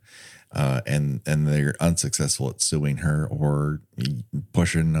slope. And they're unsuccessful at suing her or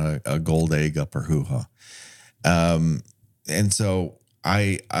pushing a gold egg up her hoo-ha. And so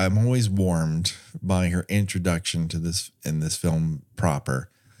I'm always warmed by her introduction to this in this film proper,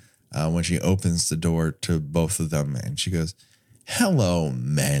 when she opens the door to both of them and she goes, "Hello,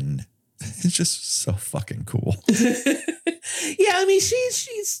 men." It's just so fucking cool. Yeah, I mean,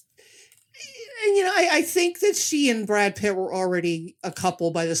 she's I think that she and Brad Pitt were already a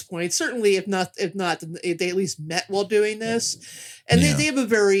couple by this point. Certainly, if not, they at least met while doing this, and they have a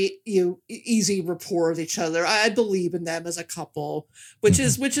very easy rapport with each other. I believe in them as a couple, which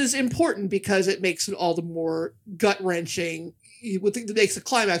is important because it makes it all the more gut wrenching. It makes the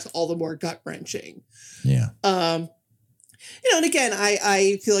climax all the more gut wrenching. Yeah. And again,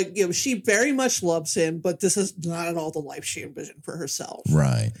 I feel like, she very much loves him, but this is not at all the life she envisioned for herself.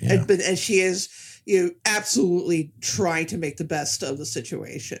 Right. Yeah. And she is, absolutely trying to make the best of the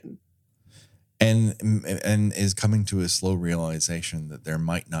situation. And is coming to a slow realization that there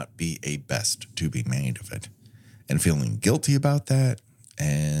might not be a best to be made of it, and feeling guilty about that.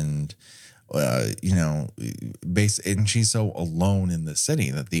 And, and she's so alone in the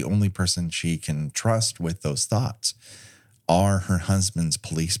city that the only person she can trust with those thoughts are her husband's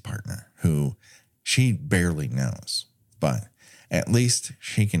police partner, who she barely knows, but at least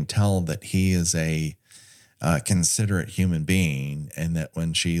she can tell that he is a considerate human being, and that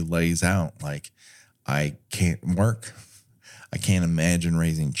when she lays out, like, I can't work, I can't imagine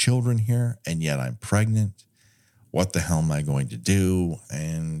raising children here, and yet I'm pregnant. What the hell am I going to do?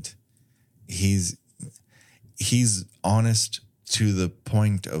 And he's honest to the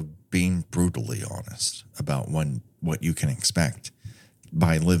point of being brutally honest about what you can expect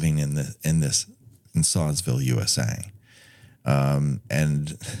by living in Sawsville, USA.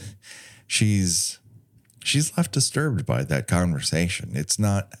 And she's left disturbed by that conversation. It's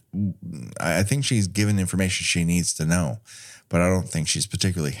not, I think she's given information she needs to know, but I don't think she's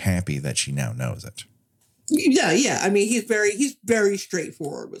particularly happy that she now knows it. Yeah. I mean, he's very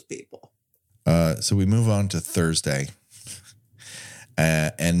straightforward with people. So we move on to Thursday.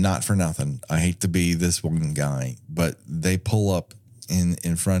 And not for nothing, I hate to be this one guy, but they pull up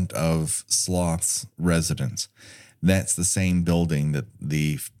in front of Sloth's residence. That's the same building that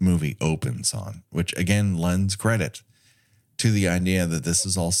the movie opens on, which again lends credit to the idea that this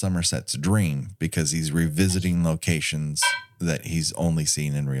is all Somerset's dream, because he's revisiting locations that he's only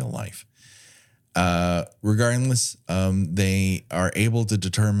seen in real life. Regardless, they are able to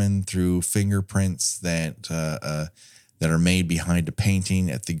determine through fingerprints that are made behind a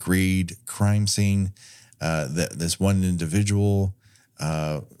painting at the Greed crime scene that this one individual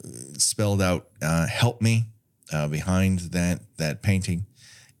spelled out "help me" behind that painting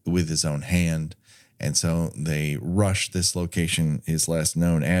with his own hand. And so they rush this location, his last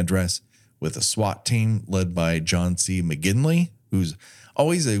known address, with a SWAT team led by John C. McGinley, who's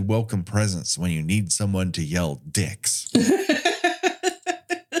always a welcome presence when you need someone to yell dicks.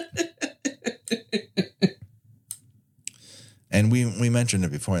 And we mentioned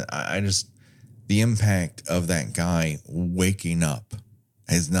it before. I just, the impact of that guy waking up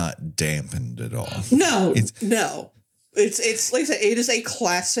has not dampened at all. No. It's like I said, it is a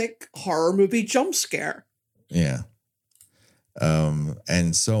classic horror movie jump scare. Yeah.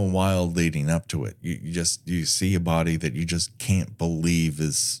 And so wild leading up to it. You see a body that you just can't believe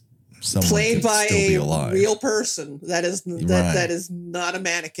is someone played by a real person. That is not a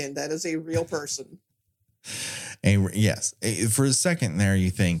mannequin. That is a real person. And yes, for a second there, you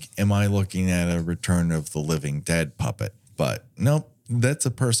think, am I looking at a Return of the Living Dead puppet? But nope, that's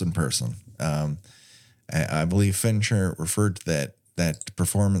a person. I believe Fincher referred to that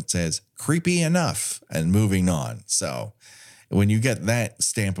performance as creepy enough and moving on. So when you get that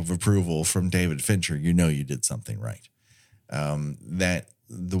stamp of approval from David Fincher, you know you did something right. That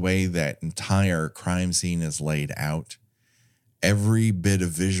the way that entire crime scene is laid out, every bit of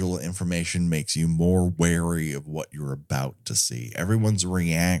visual information makes you more wary of what you're about to see. Everyone's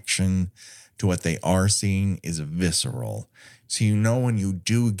reaction to what they are seeing is visceral. So you know when you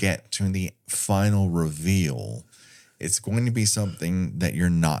do get to the final reveal, it's going to be something that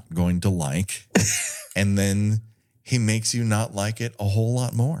you're not going to like. And then he makes you not like it a whole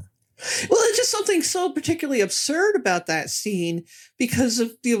lot more. Well, it's just something so particularly absurd about that scene because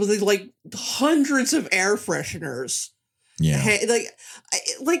of like hundreds of air fresheners. Yeah.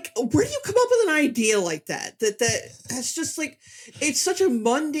 Like where do you come up with an idea like that? That's just like, it's such a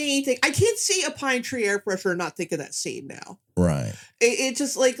mundane thing. I can't see a pine tree air freshener and not think of that scene now. Right. It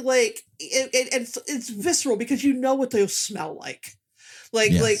just it's visceral because you know what they'll smell like.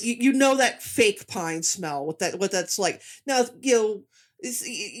 Like you know that fake pine smell, what that's like. Now,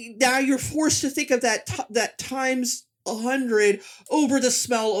 now you're forced to think of that times 100 over the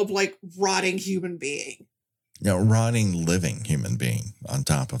smell of like rotting human being. Rotting living human being on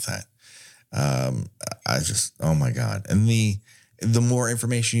top of that. Oh my God. And the more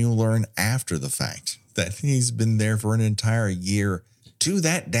information you learn after the fact that he's been there for an entire year to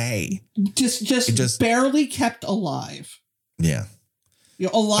that day. Just barely kept alive. Yeah.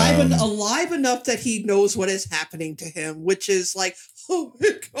 Alive enough that he knows what is happening to him, which is like, oh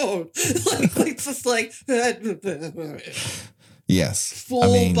my God. Yes.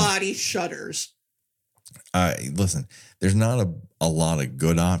 Full body shudders. Listen, there's not a lot of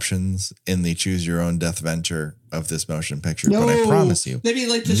good options in the choose your own death venture of this motion picture, but I promise you,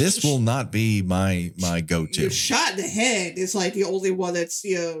 this will not be my go-to. Shot in the head is like the only one that's,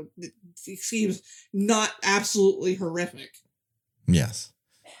 seems not absolutely horrific. Yes.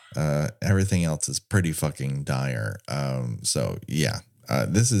 Everything else is pretty fucking dire. So yeah,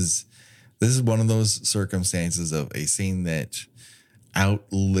 this is one of those circumstances of a scene that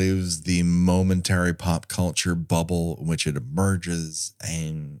outlives the momentary pop culture bubble in which it emerges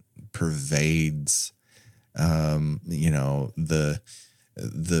and pervades, the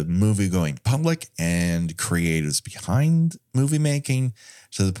movie going public and creatives behind movie making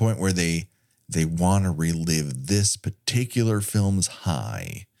to the point where they want to relive this particular film's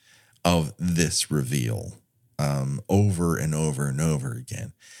high of this reveal over and over and over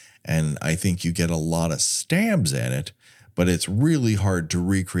again. And I think you get a lot of stabs at it, but it's really hard to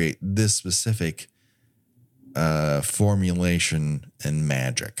recreate this specific formulation and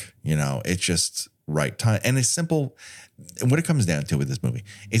magic. It's just right time. And it's simple. What it comes down to with this movie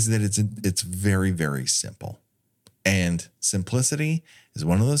is that it's very, very simple. And simplicity is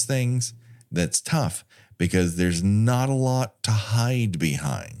one of those things that's tough because there's not a lot to hide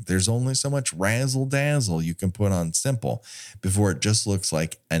behind. There's only so much razzle dazzle you can put on simple before it just looks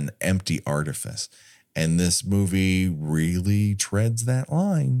like an empty artifice. And this movie really treads that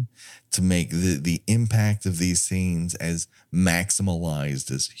line to make the impact of these scenes as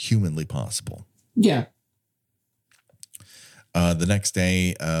maximalized as humanly possible. Yeah. The next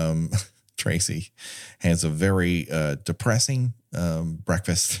day, Tracy has a very depressing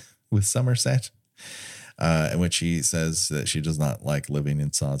breakfast with Somerset, in which she says that she does not like living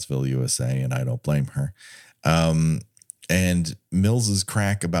in Sawsville, USA, and I don't blame her. And Mills's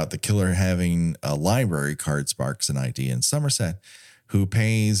crack about the killer having a library card sparks an idea in Somerset, who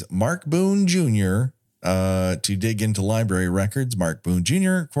pays Mark Boone Jr. To dig into library records. Mark Boone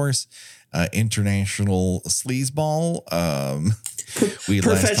Jr., of course, international sleazeball. We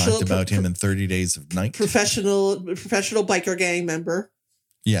last talked about him in 30 Days of Night. Professional biker gang member.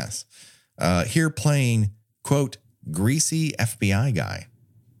 Yes. Here playing, quote, greasy FBI guy.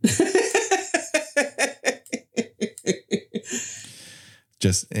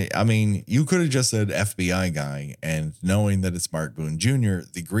 You could have just said FBI guy, and knowing that it's Mark Boone Jr.,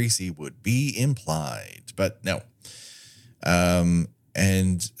 the greasy would be implied, but no.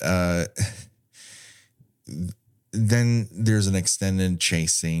 then there's an extended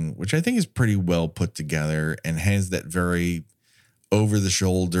chase scene, which I think is pretty well put together and has that very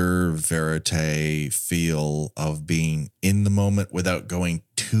over-the-shoulder verite feel of being in the moment without going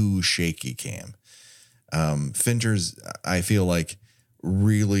too shaky cam. Fincher's, I feel like,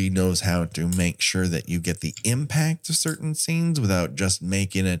 really knows how to make sure that you get the impact of certain scenes without just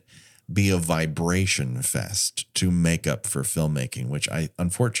making it be a vibration fest to make up for filmmaking, which I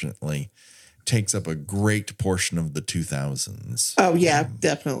unfortunately takes up a great portion of the 2000s. Oh yeah,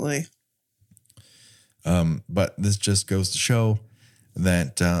 definitely. But this just goes to show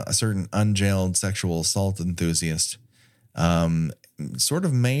that a certain unjailed sexual assault enthusiast sort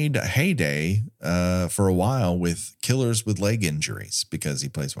of made a heyday for a while with killers with leg injuries, because he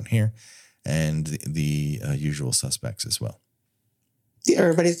plays one here, and the usual suspects as well.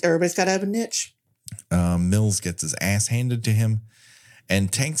 Everybody's got to have a niche. Mills gets his ass handed to him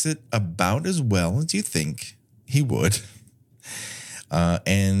and takes it about as well as you think he would,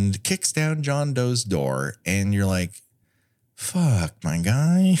 and kicks down John Doe's door, and you're like, fuck, my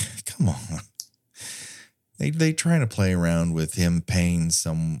guy, come on. They try to play around with him paying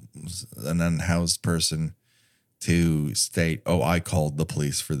an unhoused person to state, oh, I called the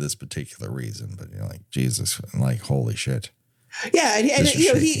police for this particular reason. But you're like, Jesus, like, holy shit. Yeah, and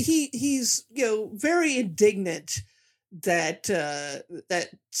he's very indignant that that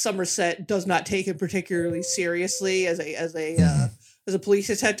Somerset does not take him particularly seriously as a police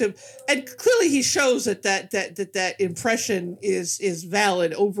detective, and clearly he shows that impression is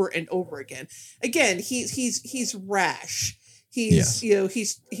valid over and over again. Again, he's rash. He's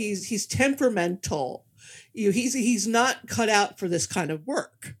he's temperamental. He's not cut out for this kind of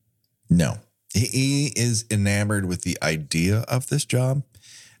work. No, he is enamored with the idea of this job.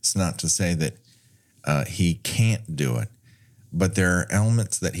 It's not to say that he can't do it, but there are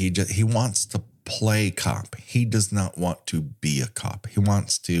elements that he wants to play cop. He does not want to be a cop. He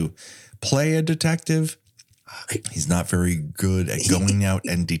wants to play a detective. He's not very good at going out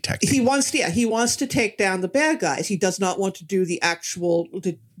and detecting. He wants to take down the bad guys. He does not want to do the actual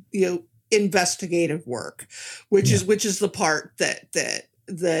investigative work, which is the part that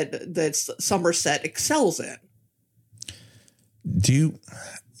Somerset excels in. Do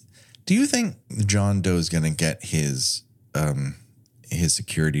you think John Doe is going to get his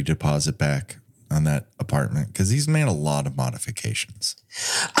security deposit back on that apartment? Because he's made a lot of modifications.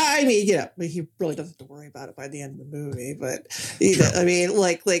 I mean, he really doesn't have to worry about it by the end of the movie. But I mean,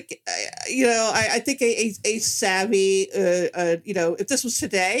 I think a savvy, if this was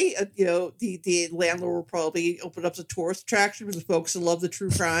today, the landlord would probably open up as a tourist attraction for the folks who love the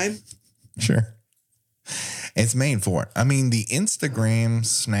true crime. Sure, it's made for it. I mean, the Instagram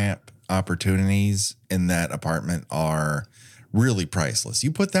snap opportunities in that apartment are really priceless.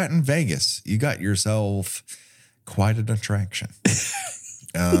 You put that in Vegas, you got yourself quite an attraction.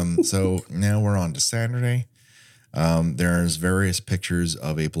 So now we're on to Saturday. There's various pictures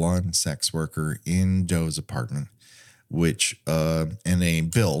of a blonde sex worker in Doe's apartment, and a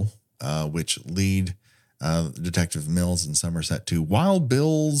bill, which lead Detective Mills and Somerset to Wild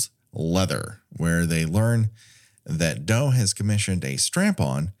Bill's Leather, where they learn that Doe has commissioned a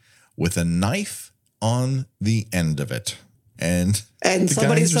strap-on with a knife on the end of it. And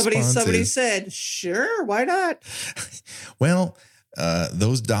somebody said, sure, why not? Well,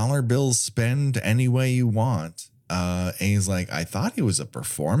 those dollar bills spend any way you want. And he's like, I thought he was a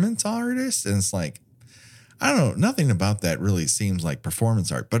performance artist. And it's like, I don't know, nothing about that really seems like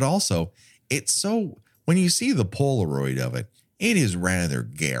performance art. But also, when you see the Polaroid of it, it is rather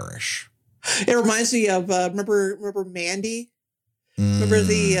garish. It reminds me of, remember Mandy? Remember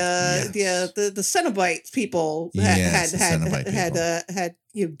the Cenobite people had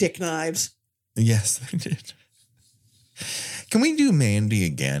dick knives. Yes, they did. Can we do Mandy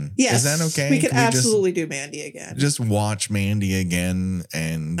again? Yes, is that okay? We can absolutely do Mandy again. Just watch Mandy again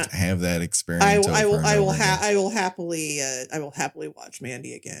and have that experience. I will happily watch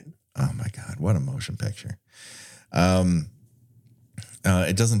Mandy again. Oh my God, what a motion picture!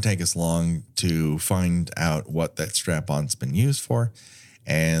 It doesn't take us long to find out what that strap-on's been used for,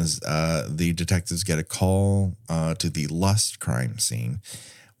 as the detectives get a call to the lust crime scene,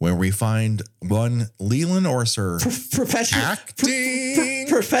 where we find one Leland Orser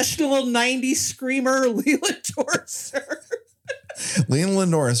professional 90s screamer Leland Orser.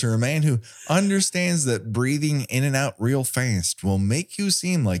 Leland Orser, a man who understands that breathing in and out real fast will make you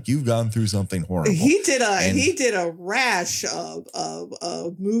seem like you've gone through something horrible. He did a rash of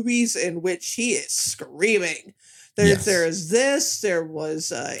movies in which he is screaming. There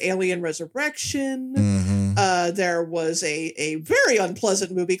was Alien Resurrection. Mm-hmm. There was a very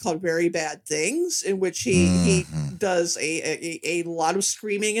unpleasant movie called Very Bad Things, in which he does a lot of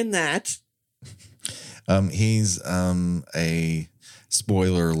screaming in that. He's a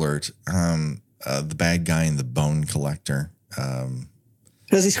spoiler alert. The bad guy in The Bone Collector.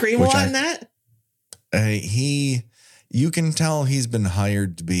 Does he scream a lot in that? You can tell he's been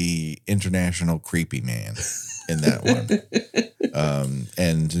hired to be international creepy man in that one.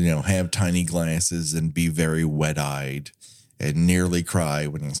 And, have tiny glasses and be very wet-eyed and nearly cry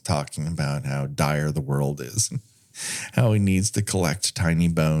when he's talking about how dire the world is, how he needs to collect tiny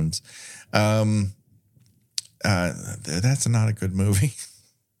bones. That's not a good movie.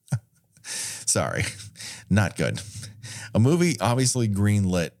 Sorry, not good. A movie obviously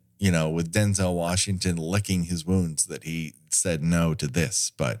greenlit, with Denzel Washington licking his wounds that he said no to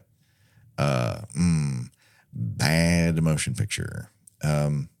this, but bad motion picture.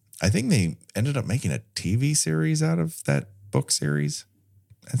 I think they ended up making a TV series out of that book series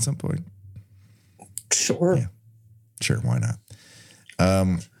at some point. Sure. Yeah. Sure, why not?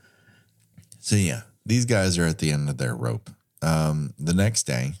 So yeah, these guys are at the end of their rope. The next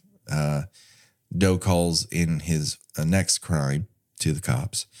day, Doe calls in his next crime to the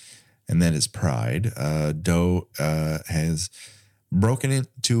cops, and that is pride. Doe has broken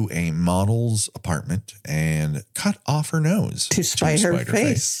into a model's apartment and cut off her nose to spite her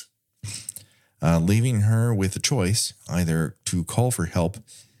face. Leaving her with a choice, either to call for help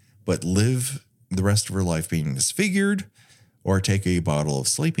but live the rest of her life being disfigured, or take a bottle of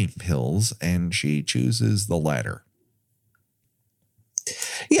sleeping pills, and she chooses the latter.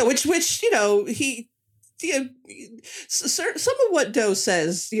 Yeah, which he some of what Doe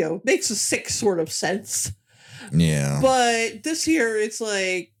says, makes a sick sort of sense. Yeah. But this year, it's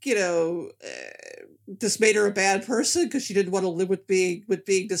like, this made her a bad person because she didn't want to live with being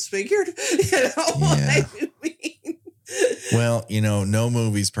disfigured. Yeah. I mean? Well, no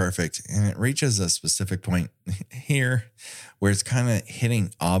movie's perfect, and it reaches a specific point here where it's kind of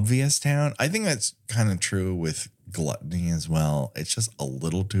hitting obvious town. I think that's kind of true with gluttony as well. It's just a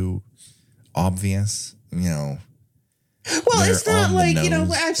little too obvious, Well, it's not like,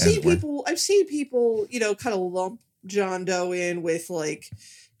 I've seen people, kind of lump John Doe in with like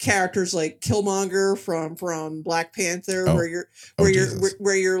characters like Killmonger from Black Panther, where you're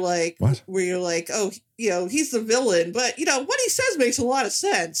like, what? Where you're like, oh, he's the villain, but what he says makes a lot of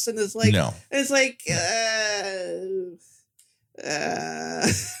sense, and it's like, no. It's like,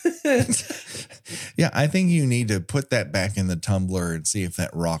 Yeah, I think you need to put that back in the tumbler and see if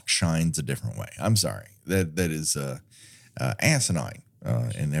that rock shines a different way. I'm sorry. That is asinine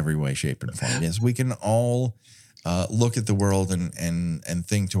in every way, shape, and form. Yes, we can all look at the world and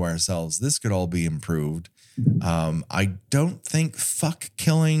think to ourselves, this could all be improved. I don't think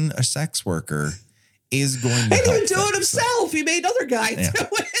killing a sex worker is going to help. He didn't do it himself. He made other guys do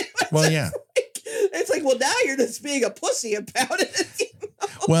it. Well, yeah. It's like, well, now you're just being a pussy about it.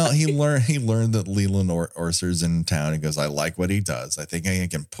 Well, he learned that Leland Orser's in town. He goes, I like what he does. I think I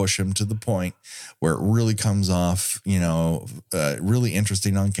can push him to the point where it really comes off, really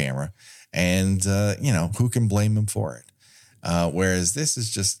interesting on camera. And, who can blame him for it? Whereas this is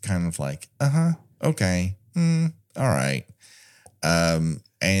just kind of like, okay, all right.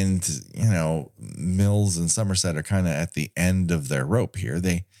 And, Mills and Somerset are kind of at the end of their rope here.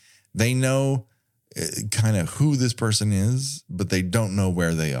 They know kind of who this person is, but they don't know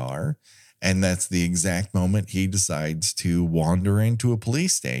where they are. And that's the exact moment he decides to wander into a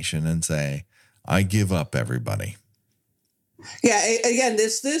police station and say, I give up, everybody. Yeah, again,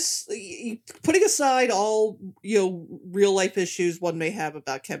 this putting aside all, real life issues one may have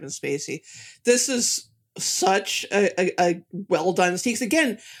about Kevin Spacey, this is such a well done sneaks.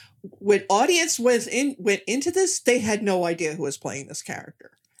 Again, when audience went into this, they had no idea who was playing this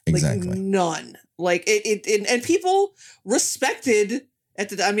character. Exactly. Like, none. Like it and people respected I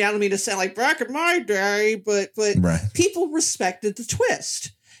don't mean to sound like back in my day, but right. People respected the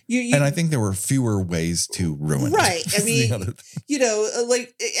twist. And I think there were fewer ways to ruin right. it. I mean,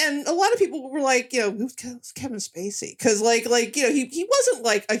 and a lot of people were like, who's Kevin Spacey? Because he wasn't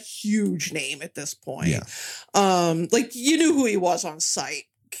like a huge name at this point. Yeah. You knew who he was on sight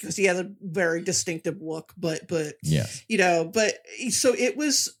because he had a very distinctive look, but yeah, so it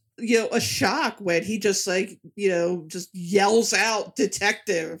was, a shock when he just just yells out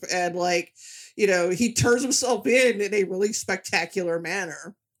detective and he turns himself in a really spectacular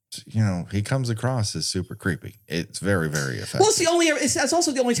manner. He comes across as super creepy. It's very, very effective. Well, it's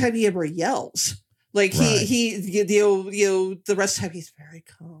also the only time he ever yells. Like right. The rest of the time he's very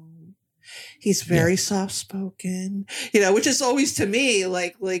calm. He's very soft spoken, which is always to me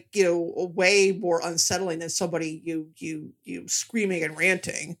like way more unsettling than somebody you screaming and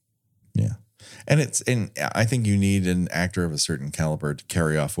ranting. Yeah. And I think you need an actor of a certain caliber to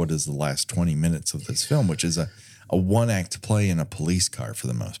carry off what is the last 20 minutes of this film, which is a one-act play in a police car for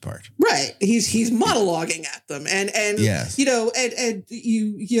the most part. Right. He's monologuing at them. And yes.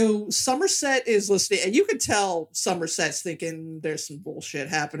 Somerset is listening, and you can tell Somerset's thinking there's some bullshit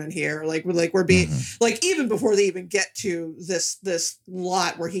happening here. Like we're being like, even before they even get to this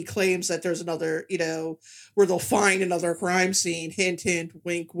lot where he claims that there's another, where they'll find another crime scene, hint, hint,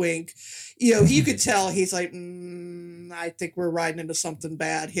 wink, wink. You could tell he's like, I think we're riding into something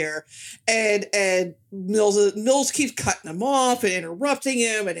bad here. And Mills keeps cutting him off and interrupting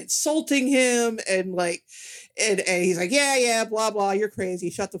him and insulting him and he's like, yeah, blah, blah, you're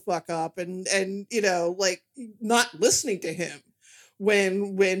crazy, shut the fuck up. And not listening to him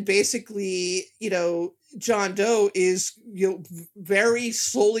when basically, John Doe is, very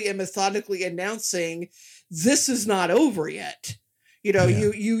slowly and methodically announcing this is not over yet.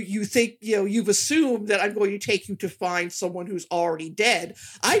 You think, you've assumed that I'm going to take you to find someone who's already dead.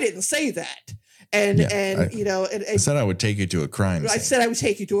 I didn't say that. I said I would take you to a crime scene. I said I would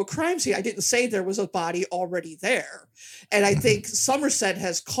take you to a crime scene. I didn't say there was a body already there. And I think Somerset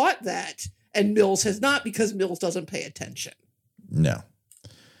has caught that and Mills has not, because Mills doesn't pay attention. No,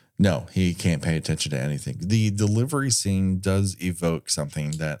 he can't pay attention to anything. The delivery scene does evoke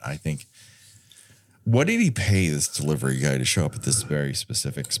something that I think. What did he pay this delivery guy to show up at this very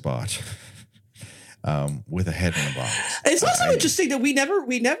specific spot with a head in a box? It's also interesting that we never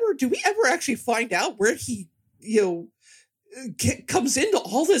do we ever actually find out where he comes into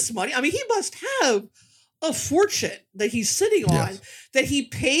all this money? I mean, he must have a fortune that he's sitting on that he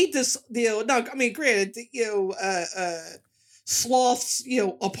paid this. Now, I mean, granted, Sloth's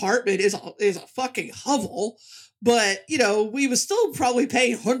apartment is a fucking hovel. But, we was still probably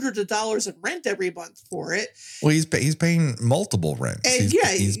paying hundreds of dollars in rent every month for it. Well, he's paying multiple rents. And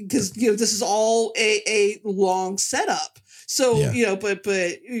because, this is all a long setup. So, but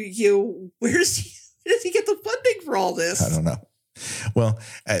where does he get the funding for all this? I don't know. Well,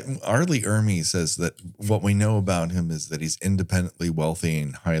 Arlie Ermey says that what we know about him is that he's independently wealthy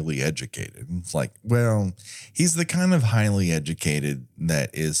and highly educated. And it's like, well, he's the kind of highly educated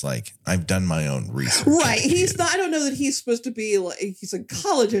that is like, I've done my own research. Right. He's not, I don't know that he's supposed to be like, he's a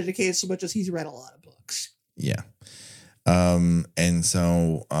college educated so much as he's read a lot of books. Yeah. And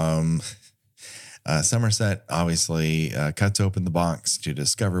so, Somerset obviously cuts open the box to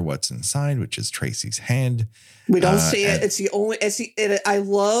discover what's inside, which is Tracy's head. We don't see it. I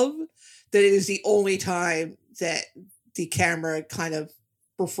love that it is the only time that the camera kind of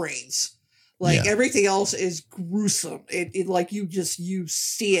refrains. Everything else is gruesome. It like you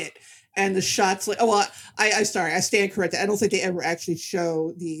see it. And the shots I stand corrected. I don't think they ever actually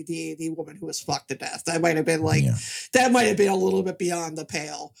show the woman who was fucked to death. That might have been that might have been a little bit beyond the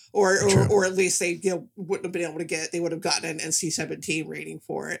pale, or at least they wouldn't have been able to get. They would have gotten an SE7 rating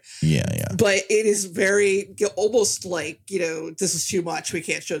for it. Yeah. But it is very almost like this is too much. We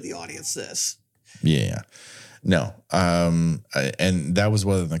can't show the audience this. Yeah. No. And that was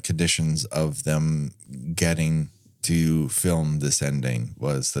one of the conditions of them getting to film this ending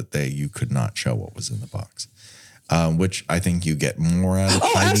was that you could not show what was in the box, which I think you get more out of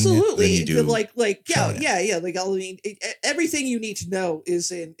absolutely than you do. Like I mean, everything you need to know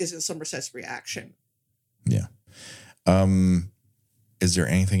is in Somerset's reaction. Yeah. Is there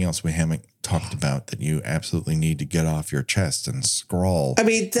anything else we haven't talked about that you absolutely need to get off your chest and scrawl? I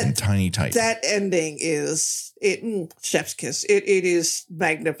mean, in tiny type. That ending is chef's kiss. It is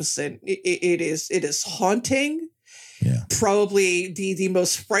magnificent. It is haunting. Yeah. Probably the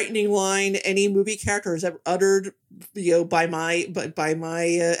most frightening line any movie character has ever uttered, by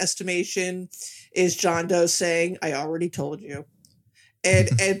my estimation, is John Doe saying, "I already told you."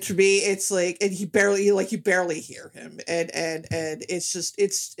 And to me, it's like, and you barely hear him, and it's just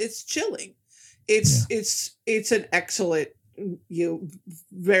it's chilling. It's an excellent,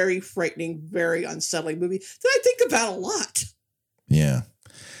 very frightening, very unsettling movie that I think about a lot. Yeah.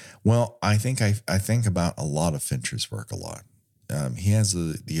 Well, I think I think about a lot of Fincher's work a lot. He has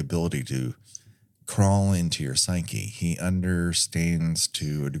the ability to crawl into your psyche. He understands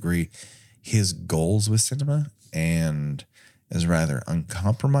to a degree his goals with cinema and is rather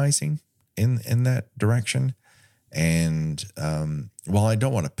uncompromising in that direction. And while I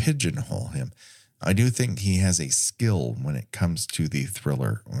don't want to pigeonhole him, I do think he has a skill when it comes to the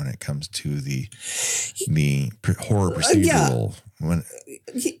thriller, when it comes to the horror procedural.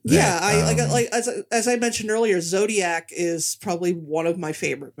 Yeah, as I mentioned earlier, Zodiac is probably one of my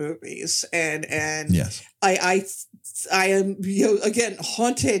favorite movies, and yes, I am again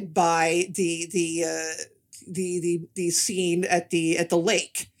haunted by the scene at the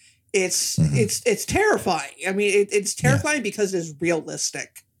lake. It's terrifying. I mean, it's terrifying because it's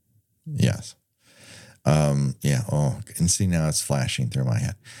realistic. Yes. Yeah. Oh, and see, now it's flashing through my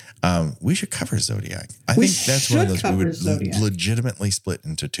head. We should cover Zodiac. I think that's one of those we would legitimately split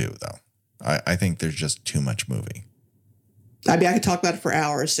into two, though. I think there's just too much movie. I mean, I could talk about it for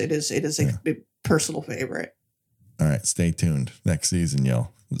hours. It is a personal favorite. All right, stay tuned. Next season,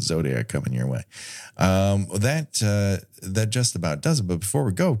 Zodiac coming your way. That just about does it. But before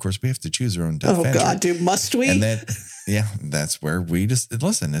we go, of course, we have to choose our own death. Oh God, dude, must we? And that's where we just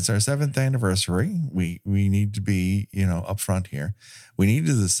listen. It's our 7th anniversary. We need to be upfront here. We need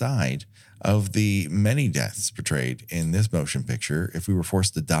to decide of the many deaths portrayed in this motion picture. If we were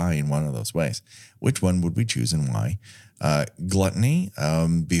forced to die in one of those ways, which one would we choose and why? Gluttony,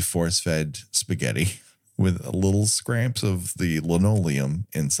 be force-fed spaghetti with little scraps of the linoleum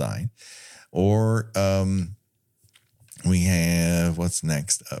inside, or we have what's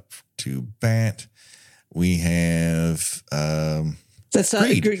next up to bat. We have that's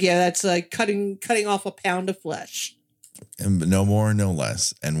like cutting off a pound of flesh, and no more, no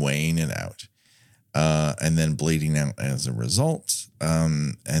less, and weighing it out, and then bleeding out as a result.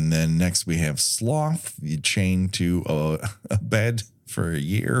 And then next we have sloth. You chain to a bed for a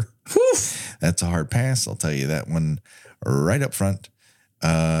year. Whew. That's a hard pass. I'll tell you that one right up front.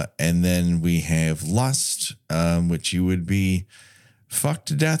 And then we have lust, which you would be fucked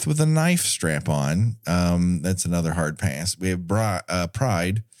to death with a knife strap on. That's another hard pass. We have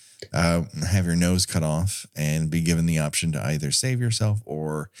pride, have your nose cut off and be given the option to either save yourself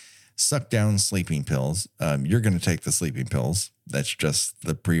or suck down sleeping pills. You're going to take the sleeping pills. That's just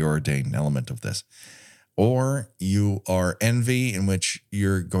the preordained element of this. Or you are envy, in which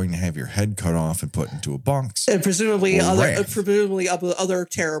you're going to have your head cut off and put into a box. And presumably other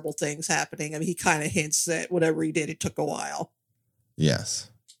terrible things happening. I mean, he kind of hints that whatever he did, it took a while. Yes.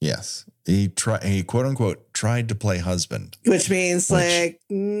 He quote unquote tried to play husband. Which means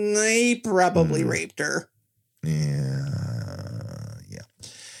he probably raped her. Yeah.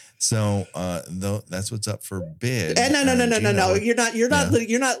 So that's what's up for bid. And no. You're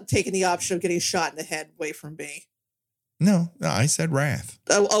not taking the option of getting shot in the head away from me. No, I said wrath.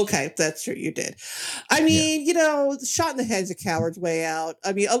 Oh, okay, that's true. You did. I mean, shot in the head is a coward's way out.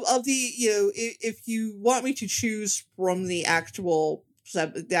 I mean, of the if you want me to choose from the actual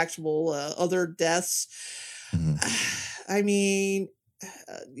other deaths, I mean,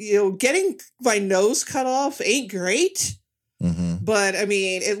 getting my nose cut off ain't great. But I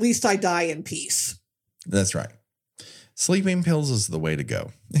mean, at least I die in peace. That's right. Sleeping pills is the way to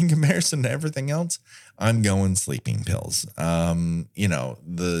go. In comparison to everything else, I'm going sleeping pills.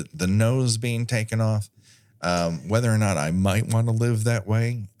 The nose being taken off, whether or not I might want to live that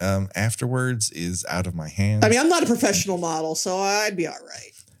way afterwards is out of my hands. I mean, I'm not a professional model, so I'd be all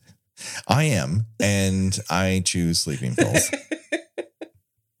right. I am, and I choose sleeping pills.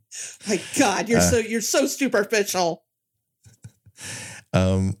 My God, you're so superficial.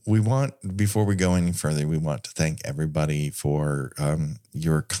 Before we go any further, we want to thank everybody for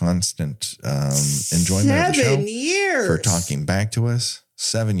your constant enjoyment of the show. 7 years. For talking back to us.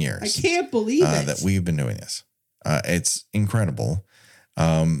 7 years. I can't believe it. That we've been doing this. It's incredible.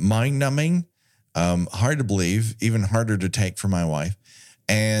 Mind-numbing. Hard to believe. Even harder to take for my wife.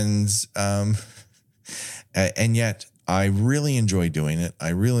 And yet I really enjoy doing it. I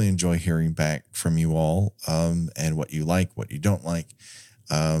really enjoy hearing back from you all and what you like, what you don't like.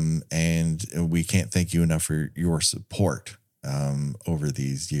 And we can't thank you enough for your support over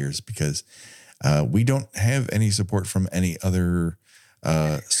these years, because we don't have any support from any other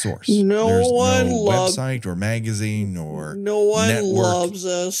source. There's no website or magazine or no one network. Loves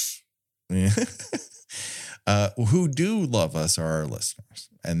us. Who do love us are our listeners,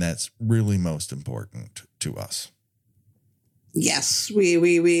 and that's really most important to us. Yes,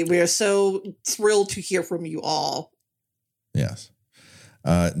 we are so thrilled to hear from you all. Yes.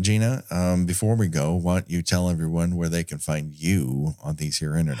 Gina, before we go, why don't you tell everyone where they can find you on these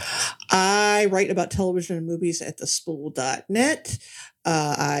here internet? I write about television and movies at thespool.net.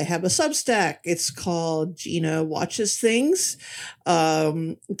 I have a Substack. It's called Gina Watches Things,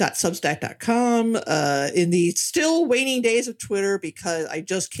 .substack.com. In the still waning days of Twitter, because I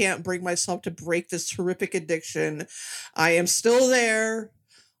just can't bring myself to break this horrific addiction, I am still there.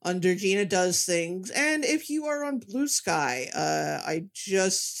 under Gina Does Things. And if you are on Blue Sky, I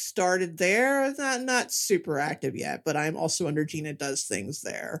just started there. Not super active yet, but I'm also under Gina Does Things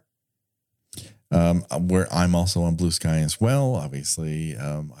there. Where I'm also on Blue Sky as well. Obviously,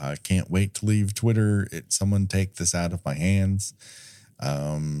 I can't wait to leave Twitter. Someone take this out of my hands.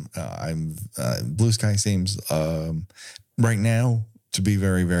 Blue Sky seems right now to be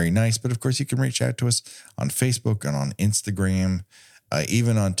very, very nice. But of course, you can reach out to us on Facebook and on Instagram,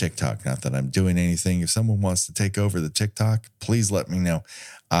 even on TikTok. Not that I'm doing anything. If someone wants to take over the TikTok, please let me know.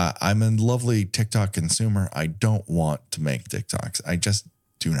 I'm a lovely TikTok consumer. I don't want to make TikToks. I just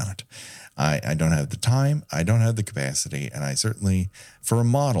do not. I don't have the time. I don't have the capacity. And I certainly, for a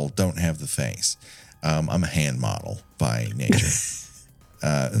model, don't have the face. I'm a hand model by nature.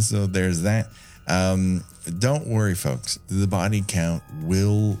 So there's that. Don't worry, folks. The body count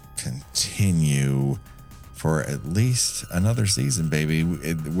will continue for at least another season, baby.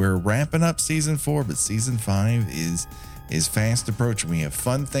 We're wrapping up season 4, but season 5 is fast approaching. We have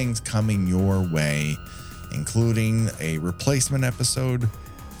fun things coming your way, including a replacement episode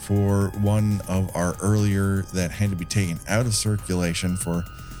for one of our earlier that had to be taken out of circulation for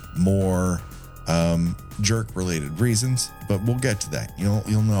more jerk-related reasons, but we'll get to that.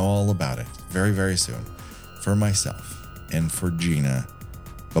 You'll know all about it very, very soon. For myself and for Gina,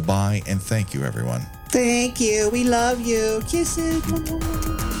 bye-bye, and thank you, everyone. Thank you. We love you. Kisses.